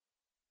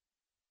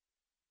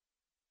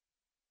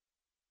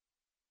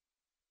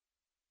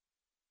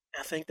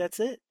 I think that's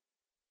it.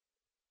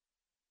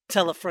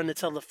 Tell a friend to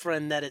tell a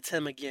friend that it's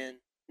him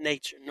again.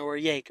 Nature,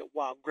 Noriega,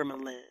 Wild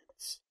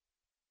Gremlins.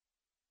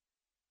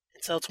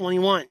 Until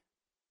 21.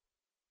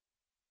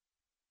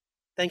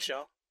 Thanks,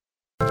 y'all.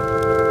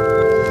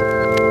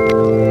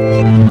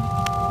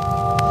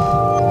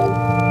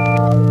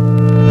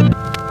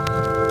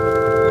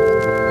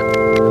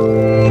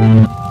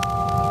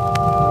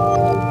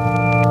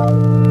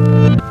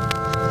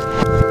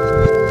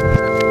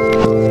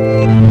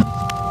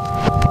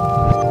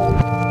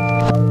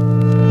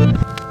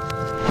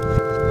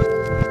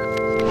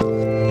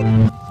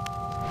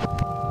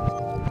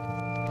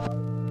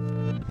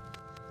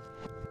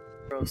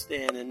 girl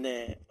standing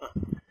there.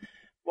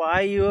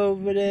 Why you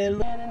over there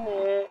looking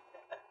at?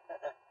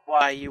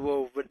 Why you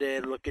over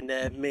there looking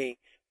at me?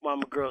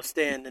 Mama girl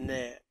standing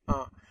there.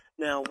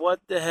 Now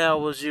what the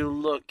hell was you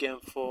looking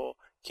for?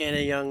 Can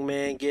a young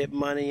man get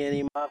money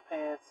anymore? My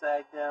pants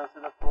sagged down to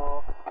the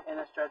floor, and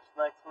I stretched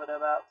legs for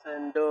about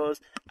 10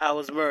 doors. I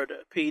was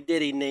murdered. P.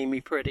 Diddy named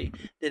me pretty.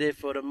 Did it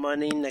for the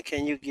money. Now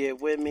can you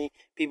get with me?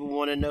 People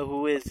want to know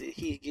who is it.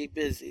 He get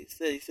busy.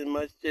 Say so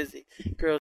much dizzy. Girl